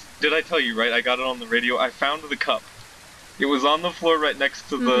 Did I tell you, right? I got it on the radio. I found the cup. It was on the floor right next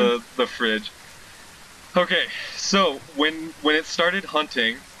to the fridge. Okay, so when it started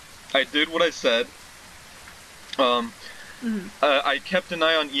hunting, I did what I said. I kept an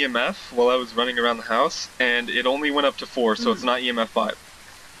eye on EMF while I was running around the house, and it only went up to 4, so it's not EMF 5.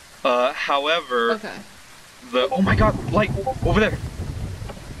 However, oh my god, light over there.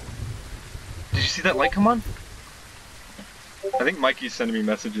 Did you see that light come on? I think Mikey's sending me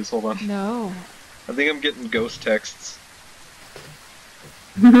messages. Hold on. No. I think I'm getting ghost texts.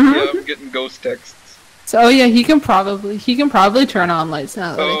 Yeah, I'm getting ghost texts. So yeah, he can probably turn on lights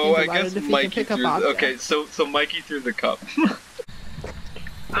now that I think I about guess it if Mikey he can pick threw. up objects. Okay, so Mikey threw the cup.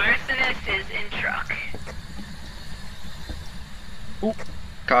 Arsonist is in truck. Oop,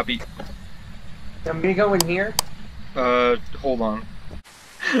 copy. I'm gonna go in here. Hold on.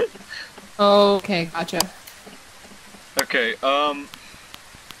 Okay, gotcha. Okay,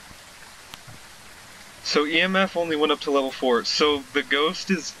 so EMF only went up to level 4, so the ghost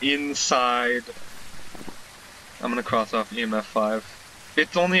is inside. I'm gonna cross off EMF 5.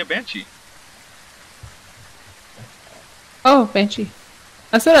 It's only a banshee. Oh, banshee.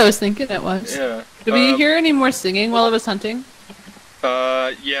 That's what I was thinking it was. Yeah. Did we hear any more singing while I was hunting?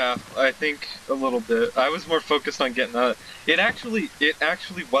 Yeah, I think a little bit. I was more focused on getting out. It actually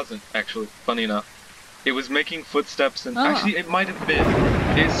wasn't, funny enough. It was making footsteps and actually it might have been.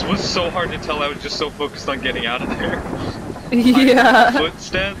 It was so hard to tell, I was just so focused on getting out of there. Yeah. I heard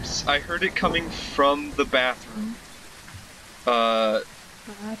footsteps, I heard it coming from the bathroom. Gotcha.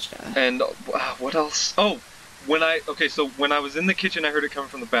 And what else? Oh, when I was in the kitchen, I heard it coming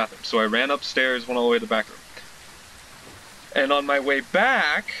from the bathroom. So I ran upstairs, went all the way to the back room. And on my way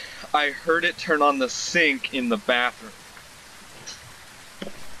back, I heard it turn on the sink in the bathroom.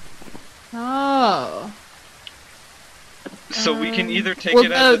 Oh. So we can either take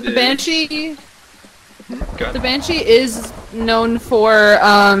it as it the is. banshee. The banshee is known for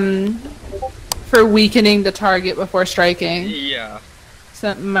weakening the target before striking. Yeah. So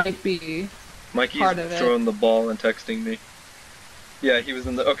that might be part of Mikey's throwing the ball and texting me. Yeah, he was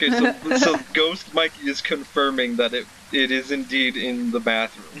in the. Okay, so Ghost Mikey is confirming that it is indeed in the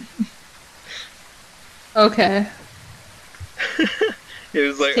bathroom. Okay. It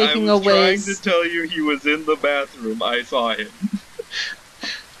was like, I was trying to tell you he was in the bathroom. I saw him.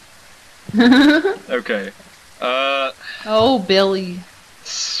 Okay. Oh, Billy.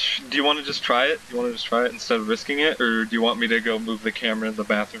 Do you want to just try it? Do you want to just try it instead of risking it? Or do you want me to go move the camera in the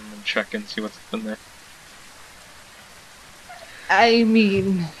bathroom and check and see what's in there? I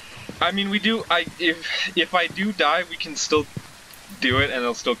mean, we do. If I do die, we can still do it and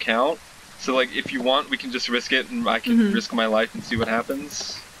it'll still count. So like, if you want, we can just risk it and I can risk my life and see what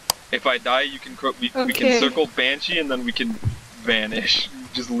happens. If I die, you can we can circle Banshee and then we can vanish.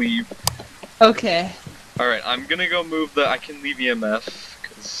 Just leave. Okay. All right, I'm gonna go move the. I can leave EMF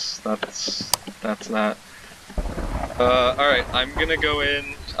because that's that. All right, I'm gonna go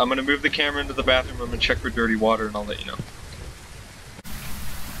in. I'm gonna move the camera into the bathroom. I'm gonna check for dirty water and I'll let you know.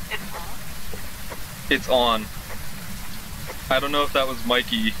 It's on. I don't know if that was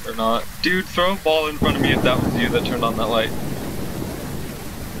Mikey or not. Dude, throw a ball in front of me if that was you that turned on that light.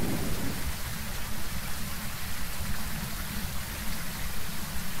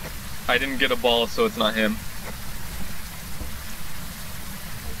 I didn't get a ball, so it's not him.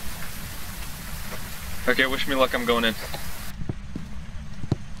 Okay, wish me luck, I'm going in.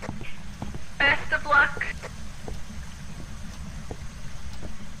 Best of luck.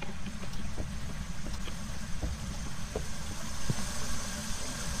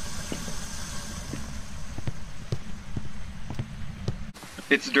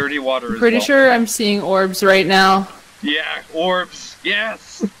 It's dirty water as well. Pretty sure I'm seeing orbs right now. Yeah, orbs.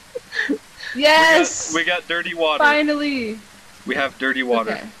 Yes. Yes. We got dirty water. Finally. We have dirty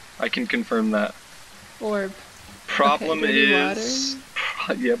water. Okay. I can confirm that. Orb. Problem okay, is,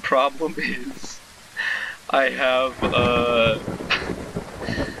 problem is, I have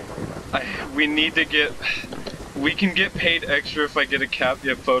we need to get. We can get paid extra if I get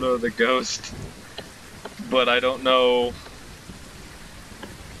a photo of the ghost, but I don't know.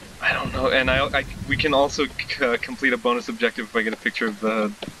 And we can also complete a bonus objective if I get a picture of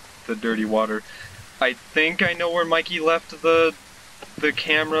the dirty water. I think I know where Mikey left the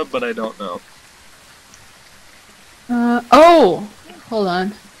camera, but I don't know. Oh, hold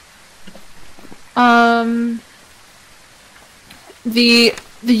on. The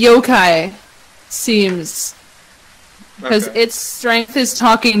yokai seems, because its strength is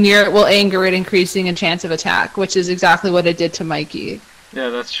talking near it will anger it, increasing a chance of attack, which is exactly what it did to Mikey. Yeah,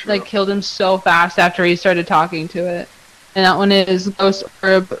 that's true. Like, killed him so fast after he started talking to it. And that one is Ghost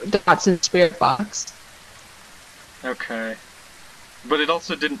Orb, Dots, and Spirit Box. Okay. But it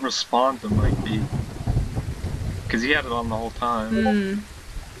also didn't respond to Mikey. Because he had it on the whole time.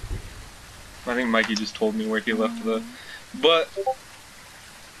 I think Mikey just told me where he left the... But...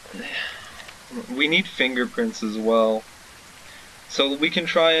 we need fingerprints as well. So we can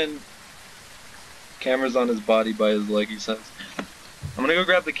try and... Camera's on his body by his leg, he says. I'm gonna go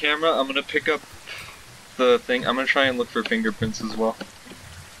grab the camera, I'm gonna pick up the thing, I'm gonna try and look for fingerprints as well.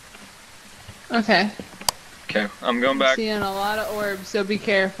 Okay. Okay, I'm going back. I'm seeing a lot of orbs, so be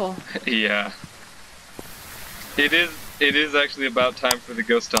careful. Yeah. It is actually about time for the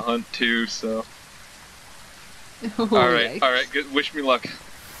ghost to hunt too, so... Alright, good, wish me luck.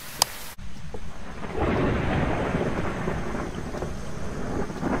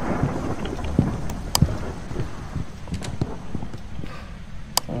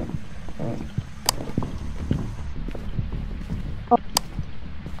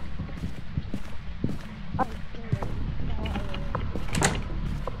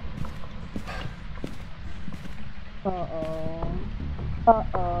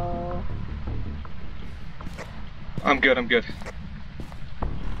 Uh-oh. I'm good.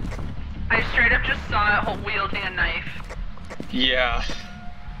 I straight up just saw it wielding a knife. Yeah.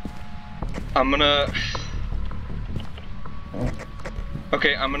 I'm gonna...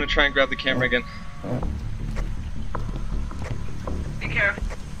 Okay, I'm gonna try and grab the camera again. Be careful.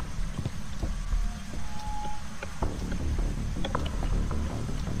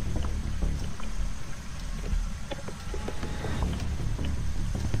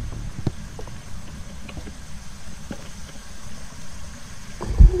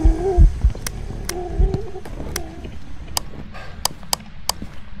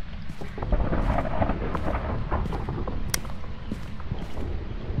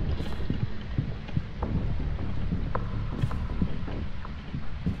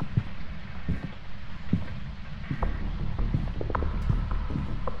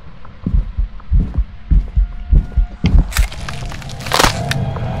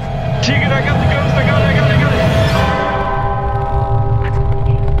 Tegan, I got the ghost, I got it!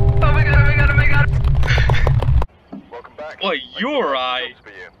 Oh my god. Welcome back. Well, you're right.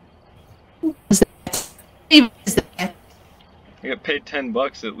 I got paid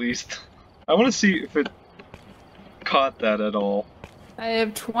 $10 at least. I want to see if it caught that at all. I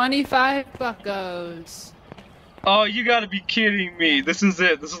have 25 buckos. Oh, you gotta be kidding me. This is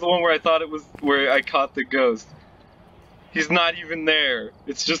it. This is the one where I thought it was where I caught the ghost. He's not even there.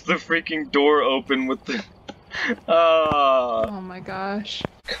 It's just the freaking door open with the... Oh my gosh.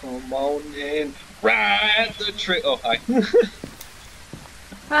 Come on in. Ride the train. Oh, hi.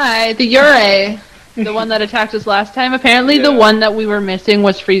 Hi, the Ure. The one that attacked us last time. Apparently the one that we were missing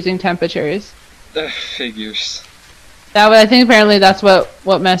was freezing temperatures. Figures. I think apparently that's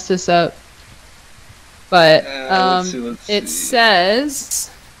what messed us up. But, let's it see. says...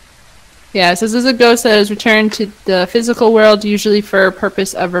 Yeah, it says this is a ghost that has returned to the physical world, usually for a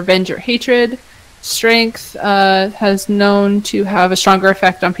purpose of revenge or hatred. Strength has known to have a stronger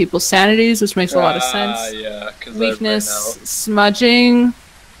effect on people's sanities, which makes a lot of sense. Yeah, 'cause Weakness, smudging.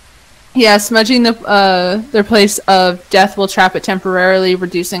 Yeah, smudging their place of death will trap it temporarily,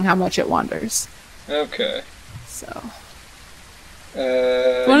 reducing how much it wanders. Okay. So.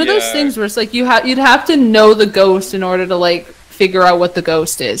 One of those things where it's like you'd have to know the ghost in order to like figure out what the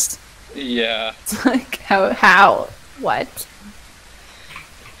ghost is. Yeah. It's like how what?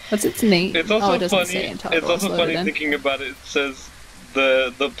 What's its name? It's also it doesn't funny. say until It's also funny in. thinking about it. It says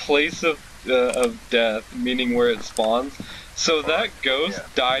the place of death, meaning where it spawns. So that ghost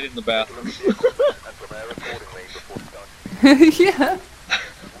died in the bathroom. Yeah.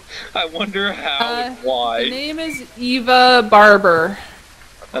 I wonder how and why. The name is Eva Barber.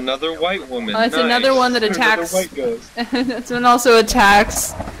 Another white woman. It's another one that attacks. Another white ghost. That's one also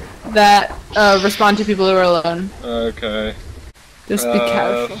attacks that respond to people who are alone. Okay. Just be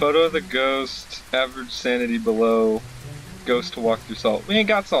careful. Photo of the ghost. Average sanity below. ghost to walk through salt. We ain't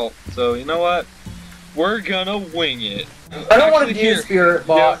got salt, so you know what? We're gonna wing it. I don't want to do spirit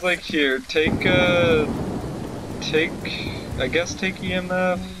box. Yeah, I was like, here, take I guess take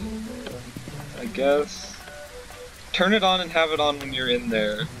EMF. I guess. Turn it on and have it on when you're in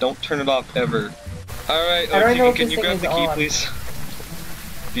there. Don't turn it off ever. Alright, Tegan, can you grab the key, please?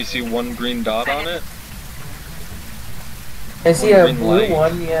 Do you see one green dot on it? I see a blue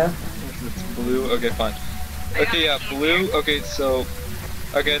one, yeah. It's blue? Okay, fine. Okay, yeah, blue. Okay, so...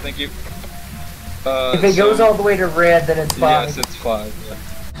 Okay, thank you. If it goes all the way to red, then it's 5. Yes, it's 5, yeah.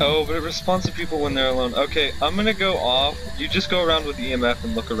 Oh, but it responds to people when they're alone. Okay, I'm gonna go off. You just go around with EMF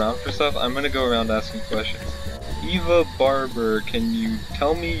and look around for stuff. I'm gonna go around asking questions. Eva Barber, can you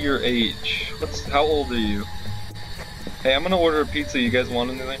tell me your age? How old are you? Hey, I'm gonna order a pizza. You guys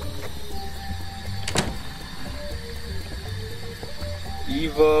want anything?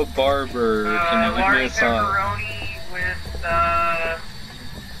 Eva Barber, can you give me a sign? Pepperoni with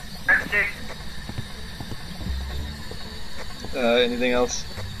breadsticks. Anything else?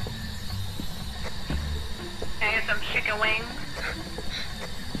 Can I get some chicken wings?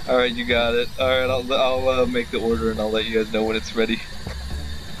 Alright, you got it. Alright, I'll make the order and I'll let you guys know when it's ready.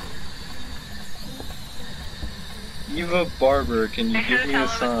 Eva Barber, can you give me a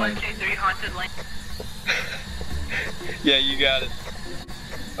sign? Yeah, you got it.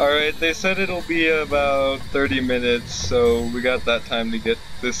 Alright, they said it'll be about 30 minutes, so we got that time to get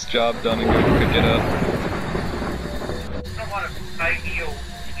this job done and go pick it up. There's a lot of ideals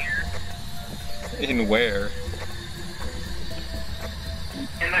here. In where?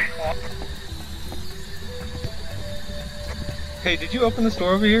 In my closet. Hey, did you open this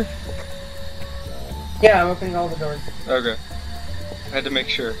door over here? Yeah, I'm opening all the doors. Okay. I had to make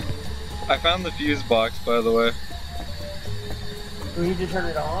sure. I found the fuse box, by the way. Do we need to turn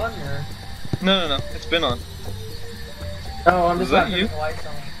it on, or? No, it's been on. Oh, I'm just not turning the lights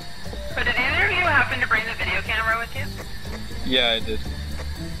on. But did either of you happen to bring the video camera with you? Yeah, I did.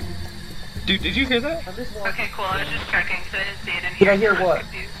 Dude, did you hear that? Okay, cool. I was just checking because I didn't see it in Did here. I hear what?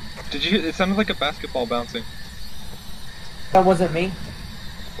 Did you hear? It sounded like a basketball bouncing. That wasn't me.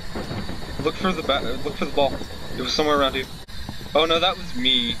 Look for the ball. It was somewhere around you. Oh no, that was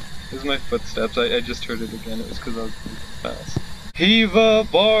me. It was my footsteps. I just heard it again. It was because I was moving fast. Eva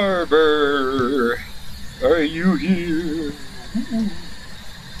Barber, are you here?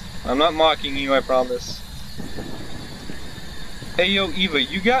 I'm not mocking you, I promise. Hey yo, Eva,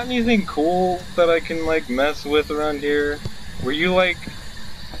 you got anything cool that I can like mess with around here? Were you like,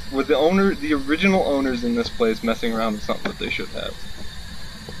 were the original owners in this place messing around with something that they should have?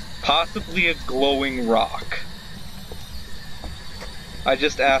 Possibly a glowing rock. I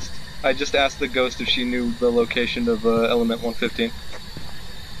just asked the ghost if she knew the location of element 115.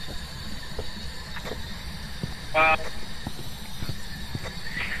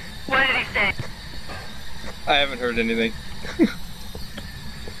 What did he say? I haven't heard anything.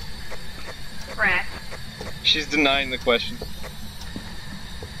 Rat. She's denying the question.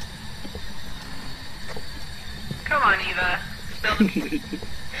 Come on, Eva. Spill the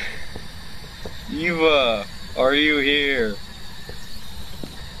Eva, are you here?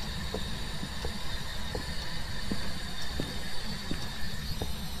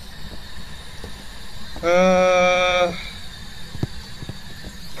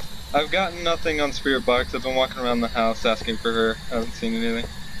 I've gotten nothing on Spirit Box. I've been walking around the house asking for her. I haven't seen anything.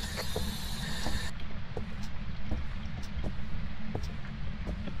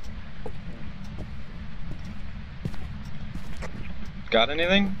 Got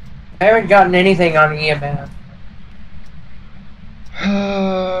anything? I haven't gotten anything on EMF.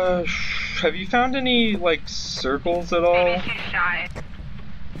 Have you found any, like, circles at all? Maybe she's shy.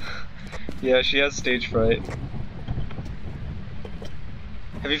 Yeah, she has stage fright.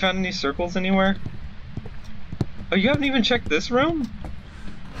 Have you found any circles anywhere? Oh, you haven't even checked this room?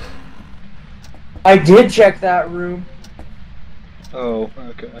 I did check that room. Oh,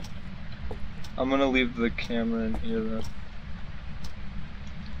 okay. I'm gonna leave the camera in here then.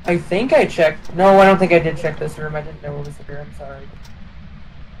 I think I checked. No, I don't think I did check this room. I didn't know it was here. I'm sorry.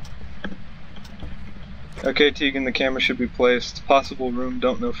 Okay, Tegan, the camera should be placed. Possible room,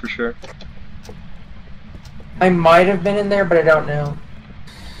 don't know for sure. I might have been in there, but I don't know.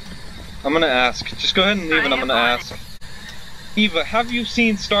 I'm gonna ask. Just go ahead and leave and I'm gonna ask. Eva, have you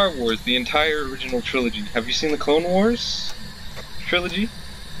seen Star Wars, the entire original trilogy? Have you seen the Clone Wars trilogy?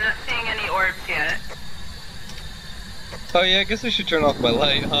 Not seeing any orbs yet. Oh yeah, I guess I should turn off my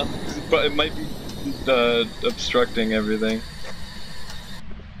light, huh? But it might be obstructing everything.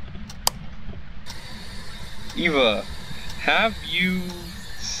 Eva, have you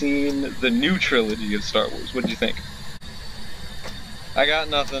seen the new trilogy of Star Wars? What do you think? I got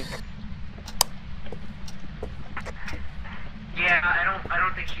nothing. Yeah, I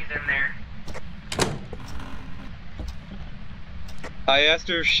don't think she's in there. I asked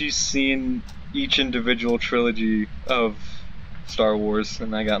her if she's seen each individual trilogy of Star Wars,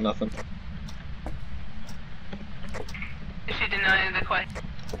 and I got nothing. Is she denying the question?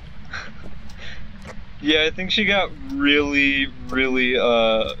 Yeah, I think she got really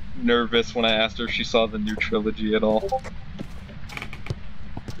nervous when I asked her if she saw the new trilogy at all.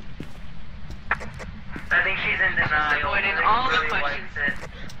 I think she's in denial. Avoiding all the questions.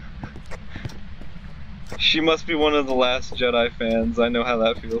 She must be one of the Last Jedi fans. I know how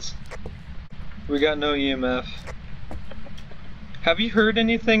that feels. We got no EMF. Have you heard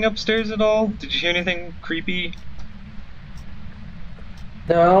anything upstairs at all? Did you hear anything creepy?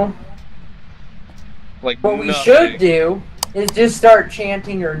 No. Like What we nothing. should do is just start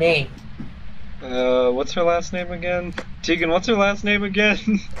chanting her name. What's her last name again? Tegan, what's her last name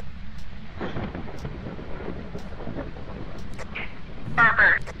again?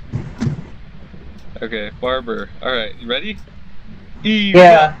 Barber. Okay, Barber. Alright, you ready? Eva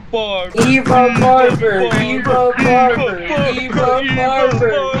Yeah. Barber! Eva Barber! Eva Barber! Eva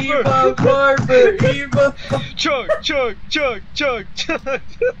Barber! Eva Barber! Eva. Chug!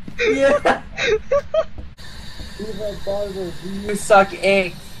 Yeah. Eva Barber, do you suck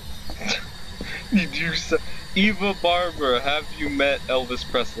eggs? Eva Barber, have you met Elvis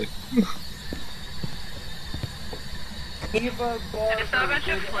Presley? Eva Barber. I just saw a bunch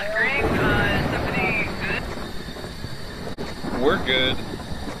of flickering. Is somebody good? We're good.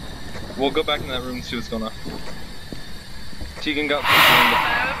 We'll go back in that room and see what's going on. Tegan got flickering.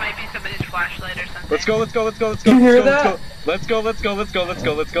 It might be somebody's flashlight or something. Let's go. You hear that? Let's go.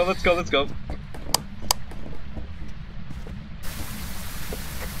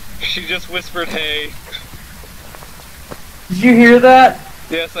 She just whispered, hey. Did you hear that?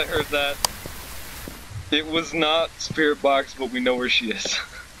 Yes, I heard that. It was not Spirit Box, but we know where she is.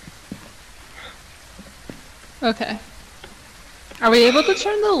 Okay. Are we able to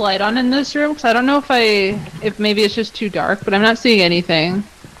turn the light on in this room? Because I don't know if maybe it's just too dark, but I'm not seeing anything.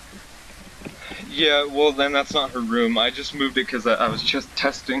 Yeah, well then that's not her room. I just moved it because I was just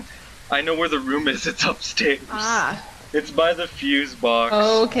testing. I know where the room is. It's upstairs. Ah. It's by the fuse box.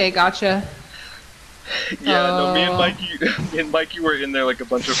 Oh, okay, gotcha. Yeah, no, me and Mikey were in there like a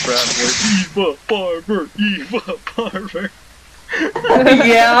bunch of frat boys. Eva Barber, Eva Barber.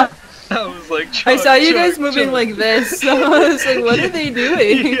 Yeah. I was like, I saw you guys moving like this, so I was like, what are they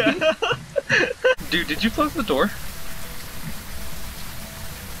doing? Yeah. Dude, did you close the door?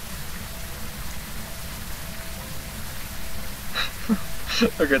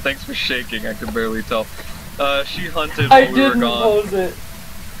 Okay, thanks for shaking. I could barely tell. She hunted while we were gone. Close it.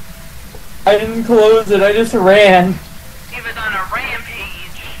 I didn't close it, I just ran. He was on a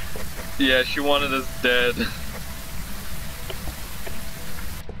rampage. Yeah, she wanted us dead.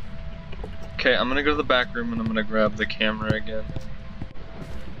 Okay, I'm gonna go to the back room and I'm gonna grab the camera again.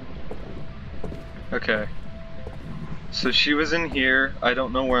 Okay. So she was in here. I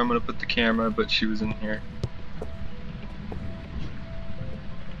don't know where I'm gonna put the camera, but she was in here.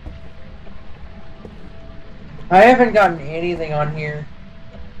 I haven't gotten anything on here.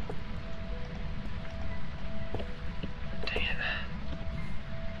 Dang it.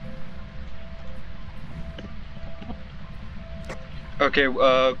 Okay,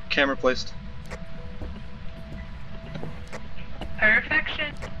 camera placed.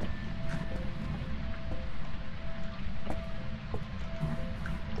 Perfection.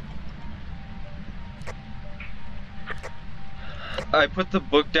 I put the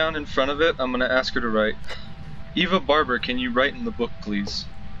book down in front of it. I'm gonna ask her to write. Eva Barber, can you write in the book, please?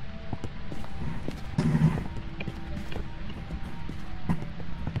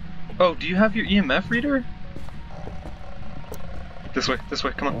 Oh, do you have your EMF reader? This way,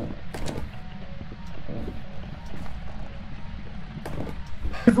 come on.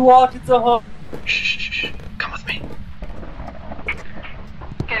 It's locked, it's a hub. Shh, come with me.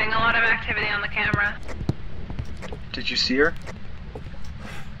 Getting a lot of activity on the camera. Did you see her?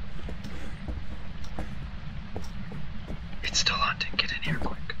 It's still hunting, get in here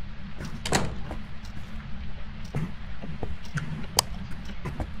quick.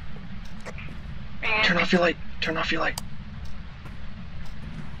 Turn off your light, turn off your light.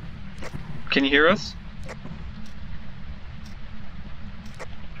 Can you hear us?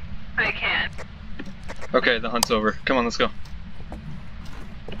 I can. Okay, the hunt's over. Come on, let's go.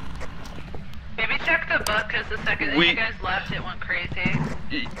 Maybe check the book, because the second that you guys left, it went crazy.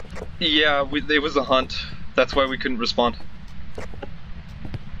 Yeah, it was a hunt. That's why we couldn't respond.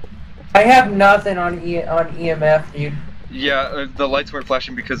 I have nothing on EMF, dude. Yeah, the lights weren't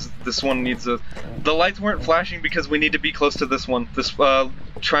flashing because this one needs a... The lights weren't flashing because we need to be close to this one.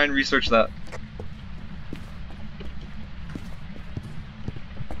 Try and research that.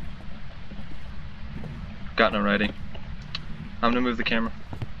 Got no writing. I'm gonna move the camera.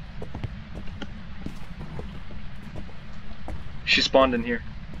 She spawned in here.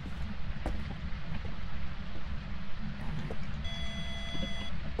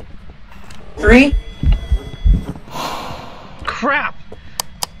 Three? Crap!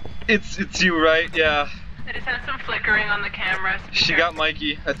 It's you, right? Yeah. I just have some flickering on the camera. So She got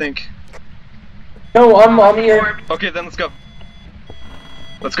Mikey, I think. No, I'm here. Okay, then let's go.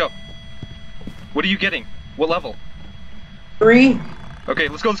 Let's go. What are you getting? What level? 3. Okay,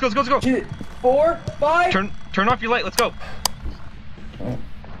 let's go, let's go, let's go, let's go! 2, 4, 5. Turn off your light, let's go!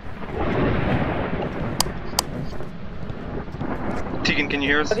 Tegan, can you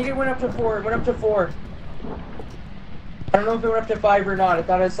hear us? I think it went up to 4. It went up to 4. I don't know if it went up to 5 or not. I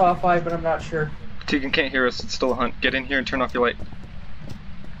thought I saw 5, but I'm not sure. Tegan can't hear us, it's still a hunt. Get in here and turn off your light.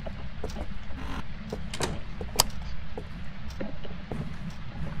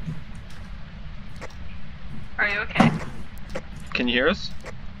 Are you okay? Can you hear us?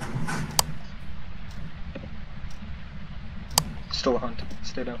 Still a hunt.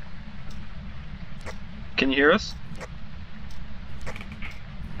 Stay down. Can you hear us?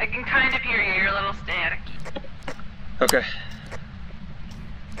 I can kind of hear you. You're a little staticky. Okay.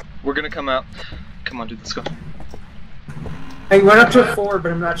 We're gonna come out. Come on, dude, let's go. I went up to 4,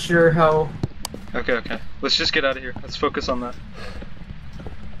 but I'm not sure how. Okay, okay. Let's just get out of here. Let's focus on that.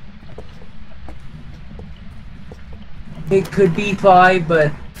 It could be 5,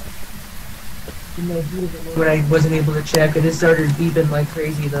 but when I wasn't able to check, it just started beeping like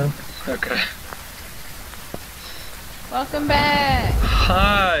crazy though. Okay. Welcome back.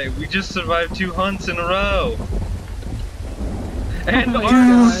 Hi, we just survived 2 hunts in a row. And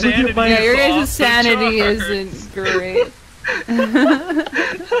our sanity Yeah, your is guys' off the sanity charts. isn't great.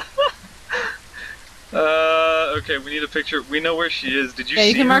 Okay, we need a picture. We know where she is. Did you Yeah, see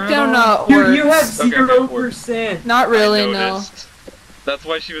you can her mark at down all? You have Okay, 0%. Not really, I no. noticed. That's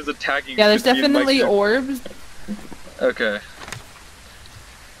why she was attacking. Yeah, there's me and Mike definitely there. orbs. Okay.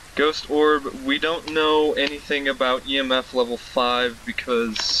 Ghost orb. We don't know anything about EMF level 5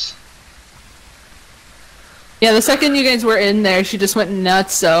 because. Yeah, the second you guys were in there, she just went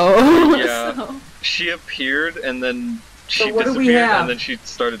nuts, so... Yeah. so. She appeared and then she So what do we disappeared have? and then she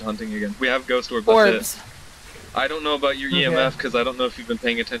started hunting again. We have ghost orb. That's Orbs. it. I don't know about your Okay. EMF because I don't know if you've been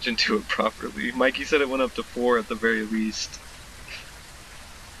paying attention to it properly. Mikey said it went up to 4 at the very least.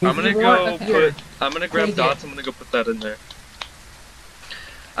 I'm gonna go put. I'm gonna grab Take dots. it. I'm gonna go put that in there.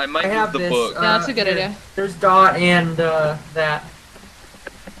 I might I move have the this. book. Yeah, that's a good here. idea. There's Dot and that.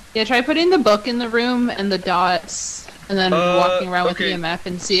 Yeah, try putting the book in the room and the dots, and then walking around okay. with EMF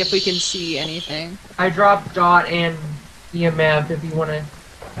and see if we can see anything. I dropped Dot and EMF if you want to.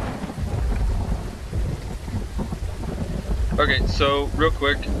 Okay, so real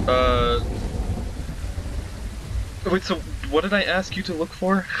quick. Wait. So what did I ask you to look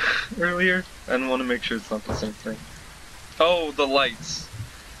for earlier? I want to make sure it's not the same thing. Oh, the lights.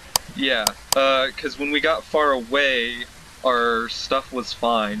 Yeah. Because when we got far away, our stuff was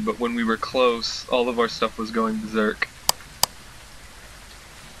fine, but when we were close, all of our stuff was going berserk.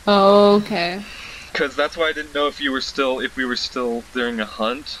 Okay. Because that's why I didn't know if we were still during a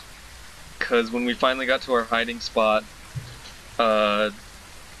hunt. Because when we finally got to our hiding spot, the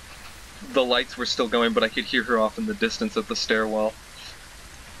lights were still going, but I could hear her off in the distance at the stairwell.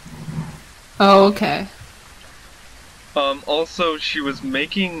 Okay. Also, she was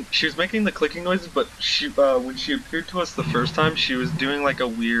making the clicking noises, but when she appeared to us the first time, she was doing like a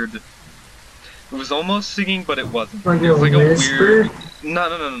weird. It was almost singing, but it wasn't. Like It was like a whisper? weird.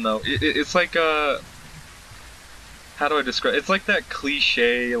 No. It's like how do I describe? It's like that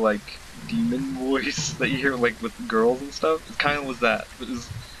cliche like demon voice that you hear like with girls and stuff. It kind of was that, but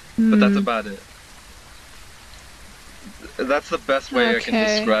that's about it. That's the best way I can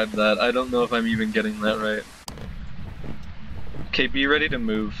Okay. describe that. I don't know if I'm even getting that right. Okay, be ready to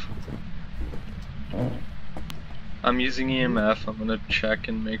move. I'm using EMF. I'm gonna check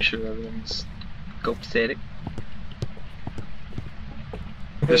and make sure everything's copacetic.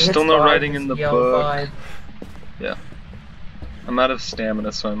 There's still no writing in the book. Yeah. I'm out of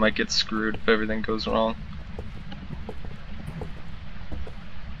stamina, so I might get screwed if everything goes wrong.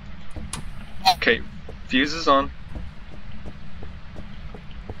 Okay, fuse is on.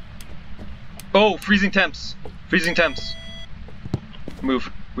 Oh, freezing temps! Freezing temps!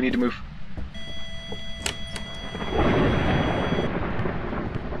 Move. We need to move.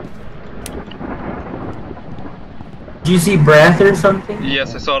 Do you see breath or something?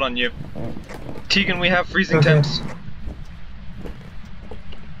 Yes, I saw it on you. Tegan, we have freezing Okay. temps.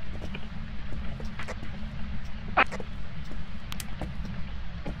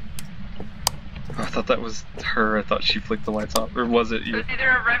 I thought that was her. I thought she flicked the lights off. Or was it you? It's either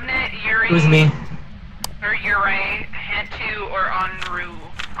a Revenant, Yuri, It was me. or Yuri, Hantu, or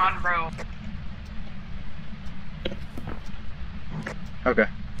Onro. Okay.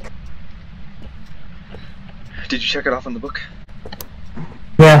 Did you check it off in the book?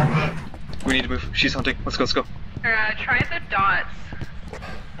 Yeah. We need to move. She's hunting. Let's go, let's go. Try the dots.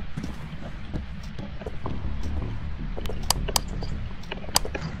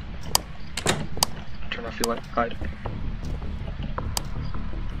 Turn off your light. Hide.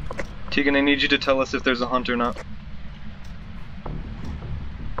 Tegan, I need you to tell us if there's a hunt or not.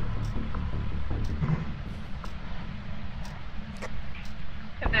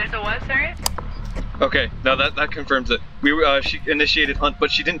 If there's a what, sorry? Okay, now that confirms it. She initiated hunt,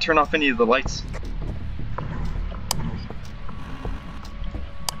 but she didn't turn off any of the lights.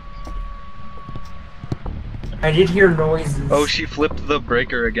 I did hear noises. Oh, she flipped the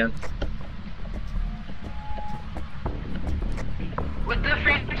breaker again. With the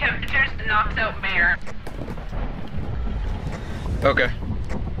freezing temperatures, it knocks out Mayor. Okay.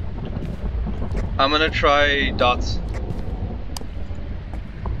 I'm gonna try dots.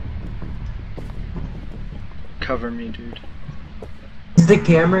 Cover me, dude. Is the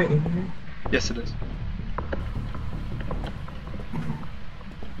camera in here? Yes, it is.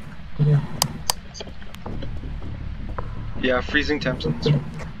 Yeah. Yeah, freezing temps in this room.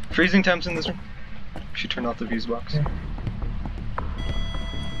 Freezing temps in this room. She turned off the fuse box. Okay.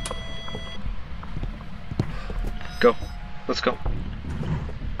 Go. Let's go.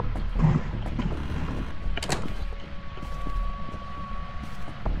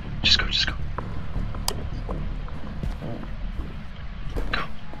 Just go, just go. Go.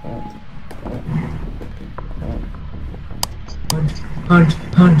 Hunt, hunt,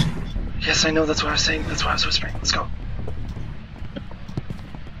 hunt. Yes, I know, that's what I was saying. That's why I was whispering. Let's go.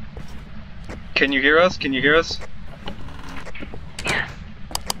 Can you hear us? Can you hear us? Yes.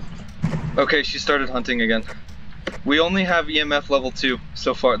 Okay, she started hunting again. We only have EMF level 2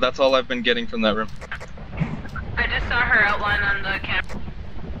 so far. That's all I've been getting from that room. I just saw her outline on the camera.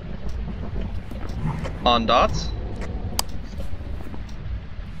 On dots?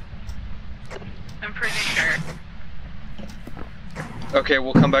 I'm pretty sure. Okay,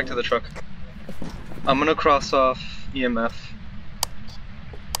 we'll come back to the truck. I'm gonna cross off EMF.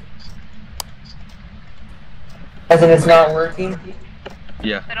 As in it's not working?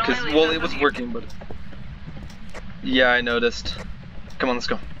 Yeah, It only because, leaves well, us it was with working, but... Yeah, I noticed. Come on, let's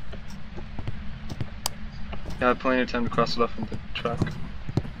go. Yeah, I have plenty of time to cross it off in the truck.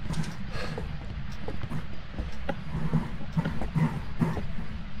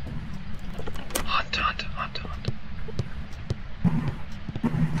 Hunt, hunt, hunt, hunt.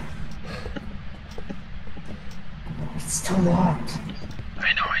 It's still locked.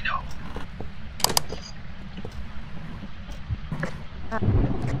 I know, I know.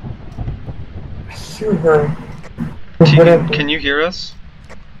 I hear her. Tegan, can you hear us?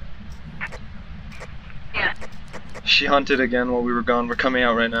 Yeah. She hunted again while we were gone. We're coming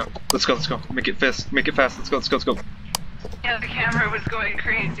out right now. Let's go, let's go. Make it fast. Make it fast. Let's go, let's go, let's go. Yeah, the camera was going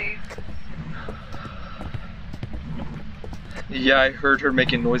crazy. Yeah, I heard her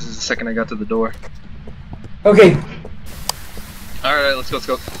making noises the second I got to the door. Okay, Alright, let's go, let's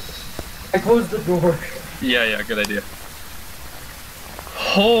go. I closed the door. Yeah, yeah, good idea.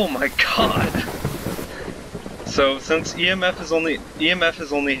 Oh my god! So, since EMF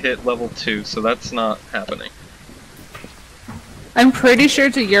has only hit level 2, so that's not happening. I'm pretty sure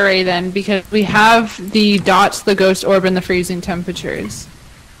it's a Yuri then, because we have the dots, the ghost orb, and the freezing temperatures.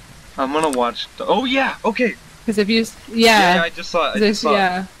 I'm gonna watch. Oh yeah, okay. Because if you, Yeah, I just saw it. I just saw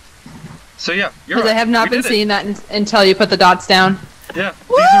yeah. it. So yeah, you're Because right. I have not We been did it. seeing that until you put the dots down. Yeah,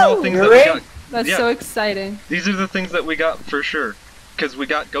 these are all things that we got. That's Yeah. so exciting. These are the things that we got for sure. Because we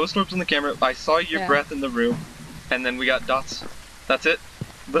got ghost orbs on the camera. I saw your Yeah. breath in the room, and then we got dots. That's it.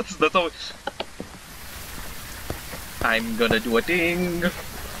 That's all. I'm gonna do a ding.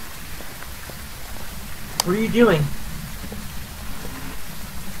 What are you doing?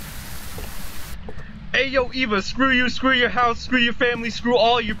 Hey yo, Eva, screw you, screw your house, screw your family, screw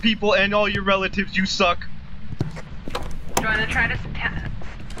all your people and all your relatives, you suck. Do you want to try to snap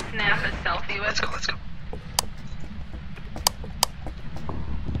a selfie with? Let's go, let's go.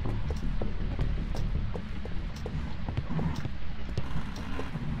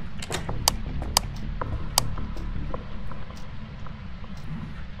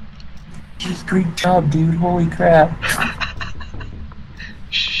 She's Great job, dude. Holy crap.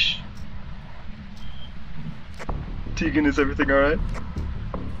 Shh. Tegan, is everything alright?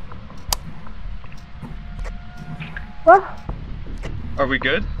 What? Are we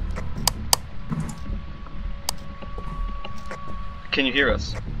good? Can you hear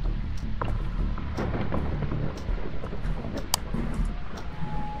us?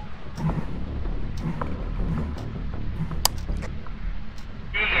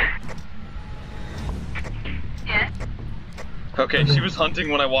 Yes. Okay, she was hunting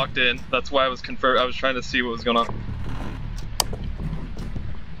when I walked in. That's why I was I was trying to see what was going on.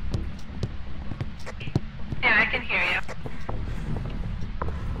 Yeah, I can hear you.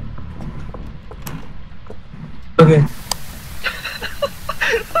 Okay.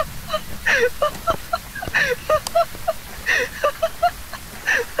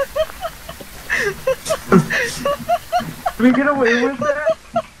 Did we get away with that?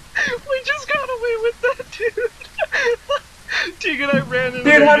 We just got away with that, dude. Tegan, I ran in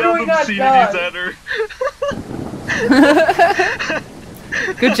Dude, and how do yelled we not obscenities die? at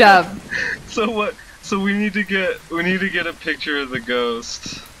her. Good job. So what? So we need to get a picture of the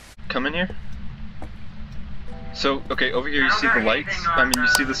ghost. Come in here. So okay, over here you see the lights. I mean, you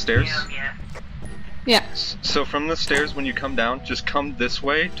see the stairs. Yeah. So from the stairs, when you come down, just come this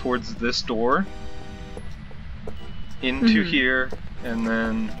way towards this door. Into here, and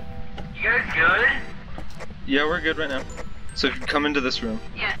then. You guys good? Yeah, we're good right now. So if you come into this room,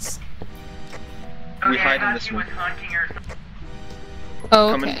 Yes. we Okay, hide I in thought this she room. was hunting or something. Oh,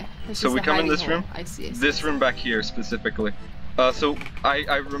 Come in- okay. It's So just we a come in hiding this hole. room. I see. This room back here specifically. So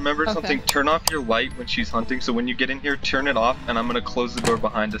I remembered Okay. something. Turn off your light when she's hunting. So when you get in here, turn it off, and I'm gonna close the door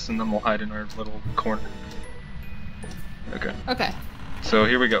behind us, and then we'll hide in our little corner. Okay. Okay. So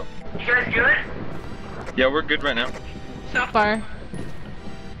here we go. You guys good? Yeah, we're good right now. So far.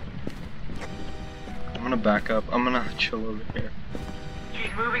 I'm gonna back up. I'm gonna chill over here.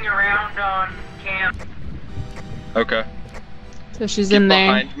 She's moving around on camp. Okay. So she's Get in there.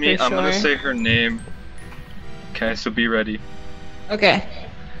 behind me. for I'm gonna sure. say her name. Okay, so be ready. Okay.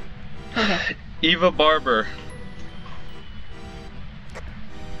 Okay. Eva Barber.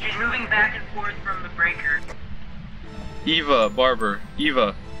 She's moving back and forth from the breaker. Eva Barber.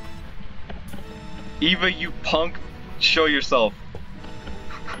 Eva. Eva, you punk. Show yourself.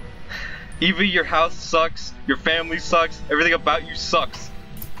 Eva, your house sucks. Your family sucks. Everything about you sucks.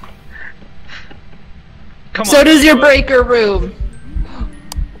 Come on. So does your Eva. breaker room.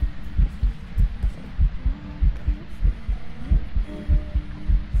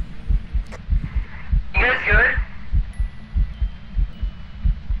 You guys good?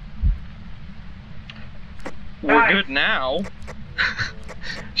 We're Hi. good now.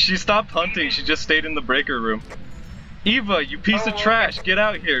 She stopped hunting. She just stayed in the breaker room. Eva, you piece of Oh, trash. Get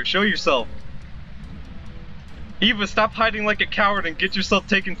out here. Show yourself. Eva, stop hiding like a coward and get yourself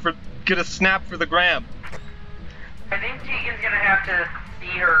taken for. Get a snap for the gram. I think Tegan's gonna have to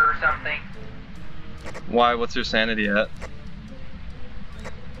see her or something. Why? What's her sanity at?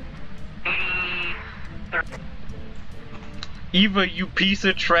 80. Eva, you piece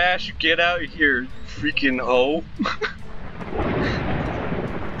of trash. Get out here, freaking hoe.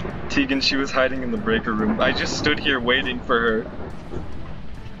 Tegan, she was hiding in the breaker room. I just stood here waiting for her.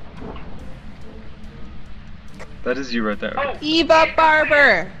 That is you right there. Oh, Eva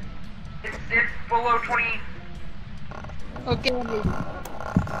Barber. it's below 20. Okay.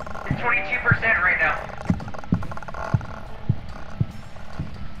 It's 22% right now.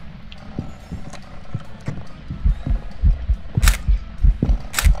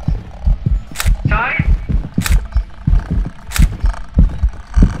 Guys,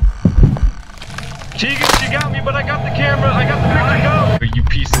 Tegan, she got me, but I got the camera. I got the picture. Go. You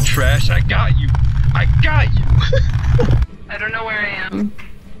piece of trash. I got you. I got you. I don't know where I am.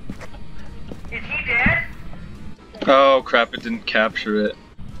 is he dead? Oh crap, it didn't capture it.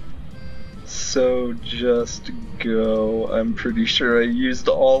 So just go. I'm pretty sure I used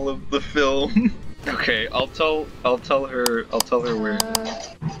all of the film. Okay, I'll tell her where.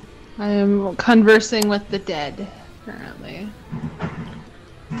 I am conversing with the dead, currently.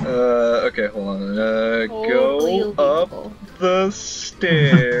 Okay, hold on. Go Unbelievable. up the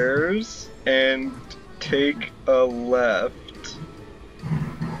stairs and take a left.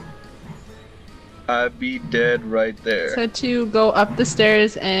 I'd be dead right there. So to go up the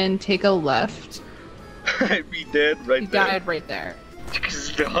stairs and take a left. I'd be dead right You there. died right there.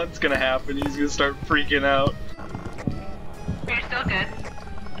 Because the hunt's gonna happen, he's gonna start freaking out. You're still good.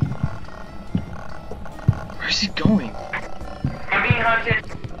 Where's he going? I'm being hunted.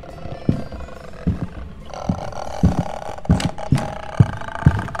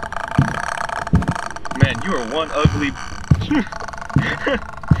 one ugly.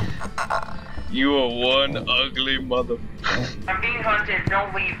 You are one ugly mother. I'm being hunted.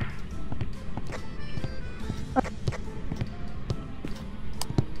 Don't leave.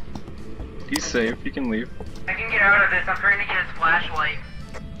 He's safe. He can leave. I can get out of this. I'm trying to get his flashlight.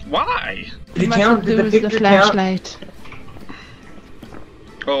 Why? Did the picture count? Flashlight.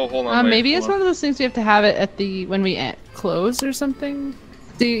 Oh, hold on. Wait, Maybe it's hold one of those things we have to have it at the when we close or something.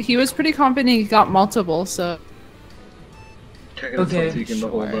 See, he was pretty confident he got multiple, so. Okay. Taking the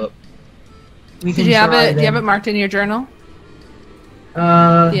hold up. We Did can you have try it? Do you have it then. marked in your journal?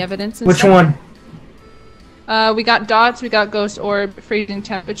 The evidence. And Which stuff? one? We got dots. We got ghost orb, freezing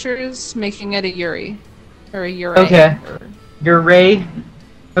temperatures, making it a Yuri, or a Yuri. Okay. Your ray.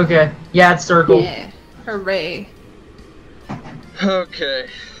 Okay. Yeah, it's circled. Yeah. Hooray. Okay.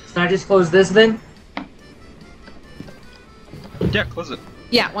 Can I just close this then? Yeah, close it.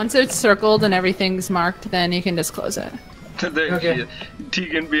 Yeah, once it's circled and everything's marked, then you can just close it. There Okay.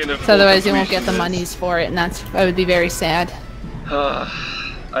 Tegan being a. So otherwise you won't get the completionist. monies for it, and that would be very sad.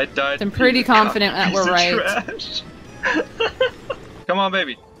 I died. I'm pretty being a confident that we're piece of right. trash. Come on,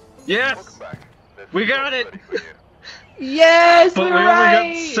 baby. Yes! We got it! Yes, But we're we only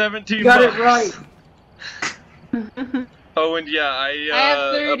right. got 17 You got bucks. it right. Oh, and yeah, I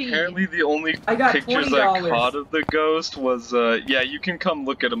have 30. apparently the only I got pictures I $20. caught of the ghost was, yeah, you can come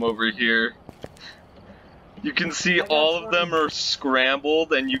look at him over here. You can see got all of 20. them are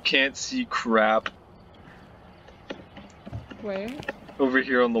scrambled and you can't see crap Where? over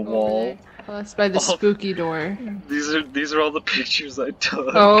here on the Over wall. there. Oh, that's by the Oh. spooky door. These are all the pictures I took.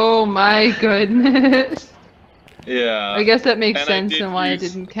 Oh my goodness. Yeah. I guess that makes And I sense did and why use- it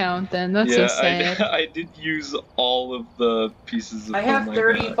didn't count then. That's yeah, so sad. I did use all of the pieces of I film have got.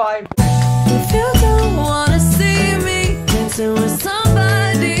 35. If you don't wanna see me dancing with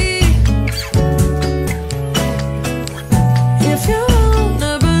somebody, if you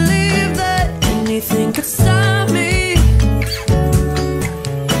wanna believe that anything could stop me,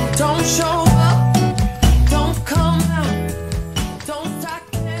 don't show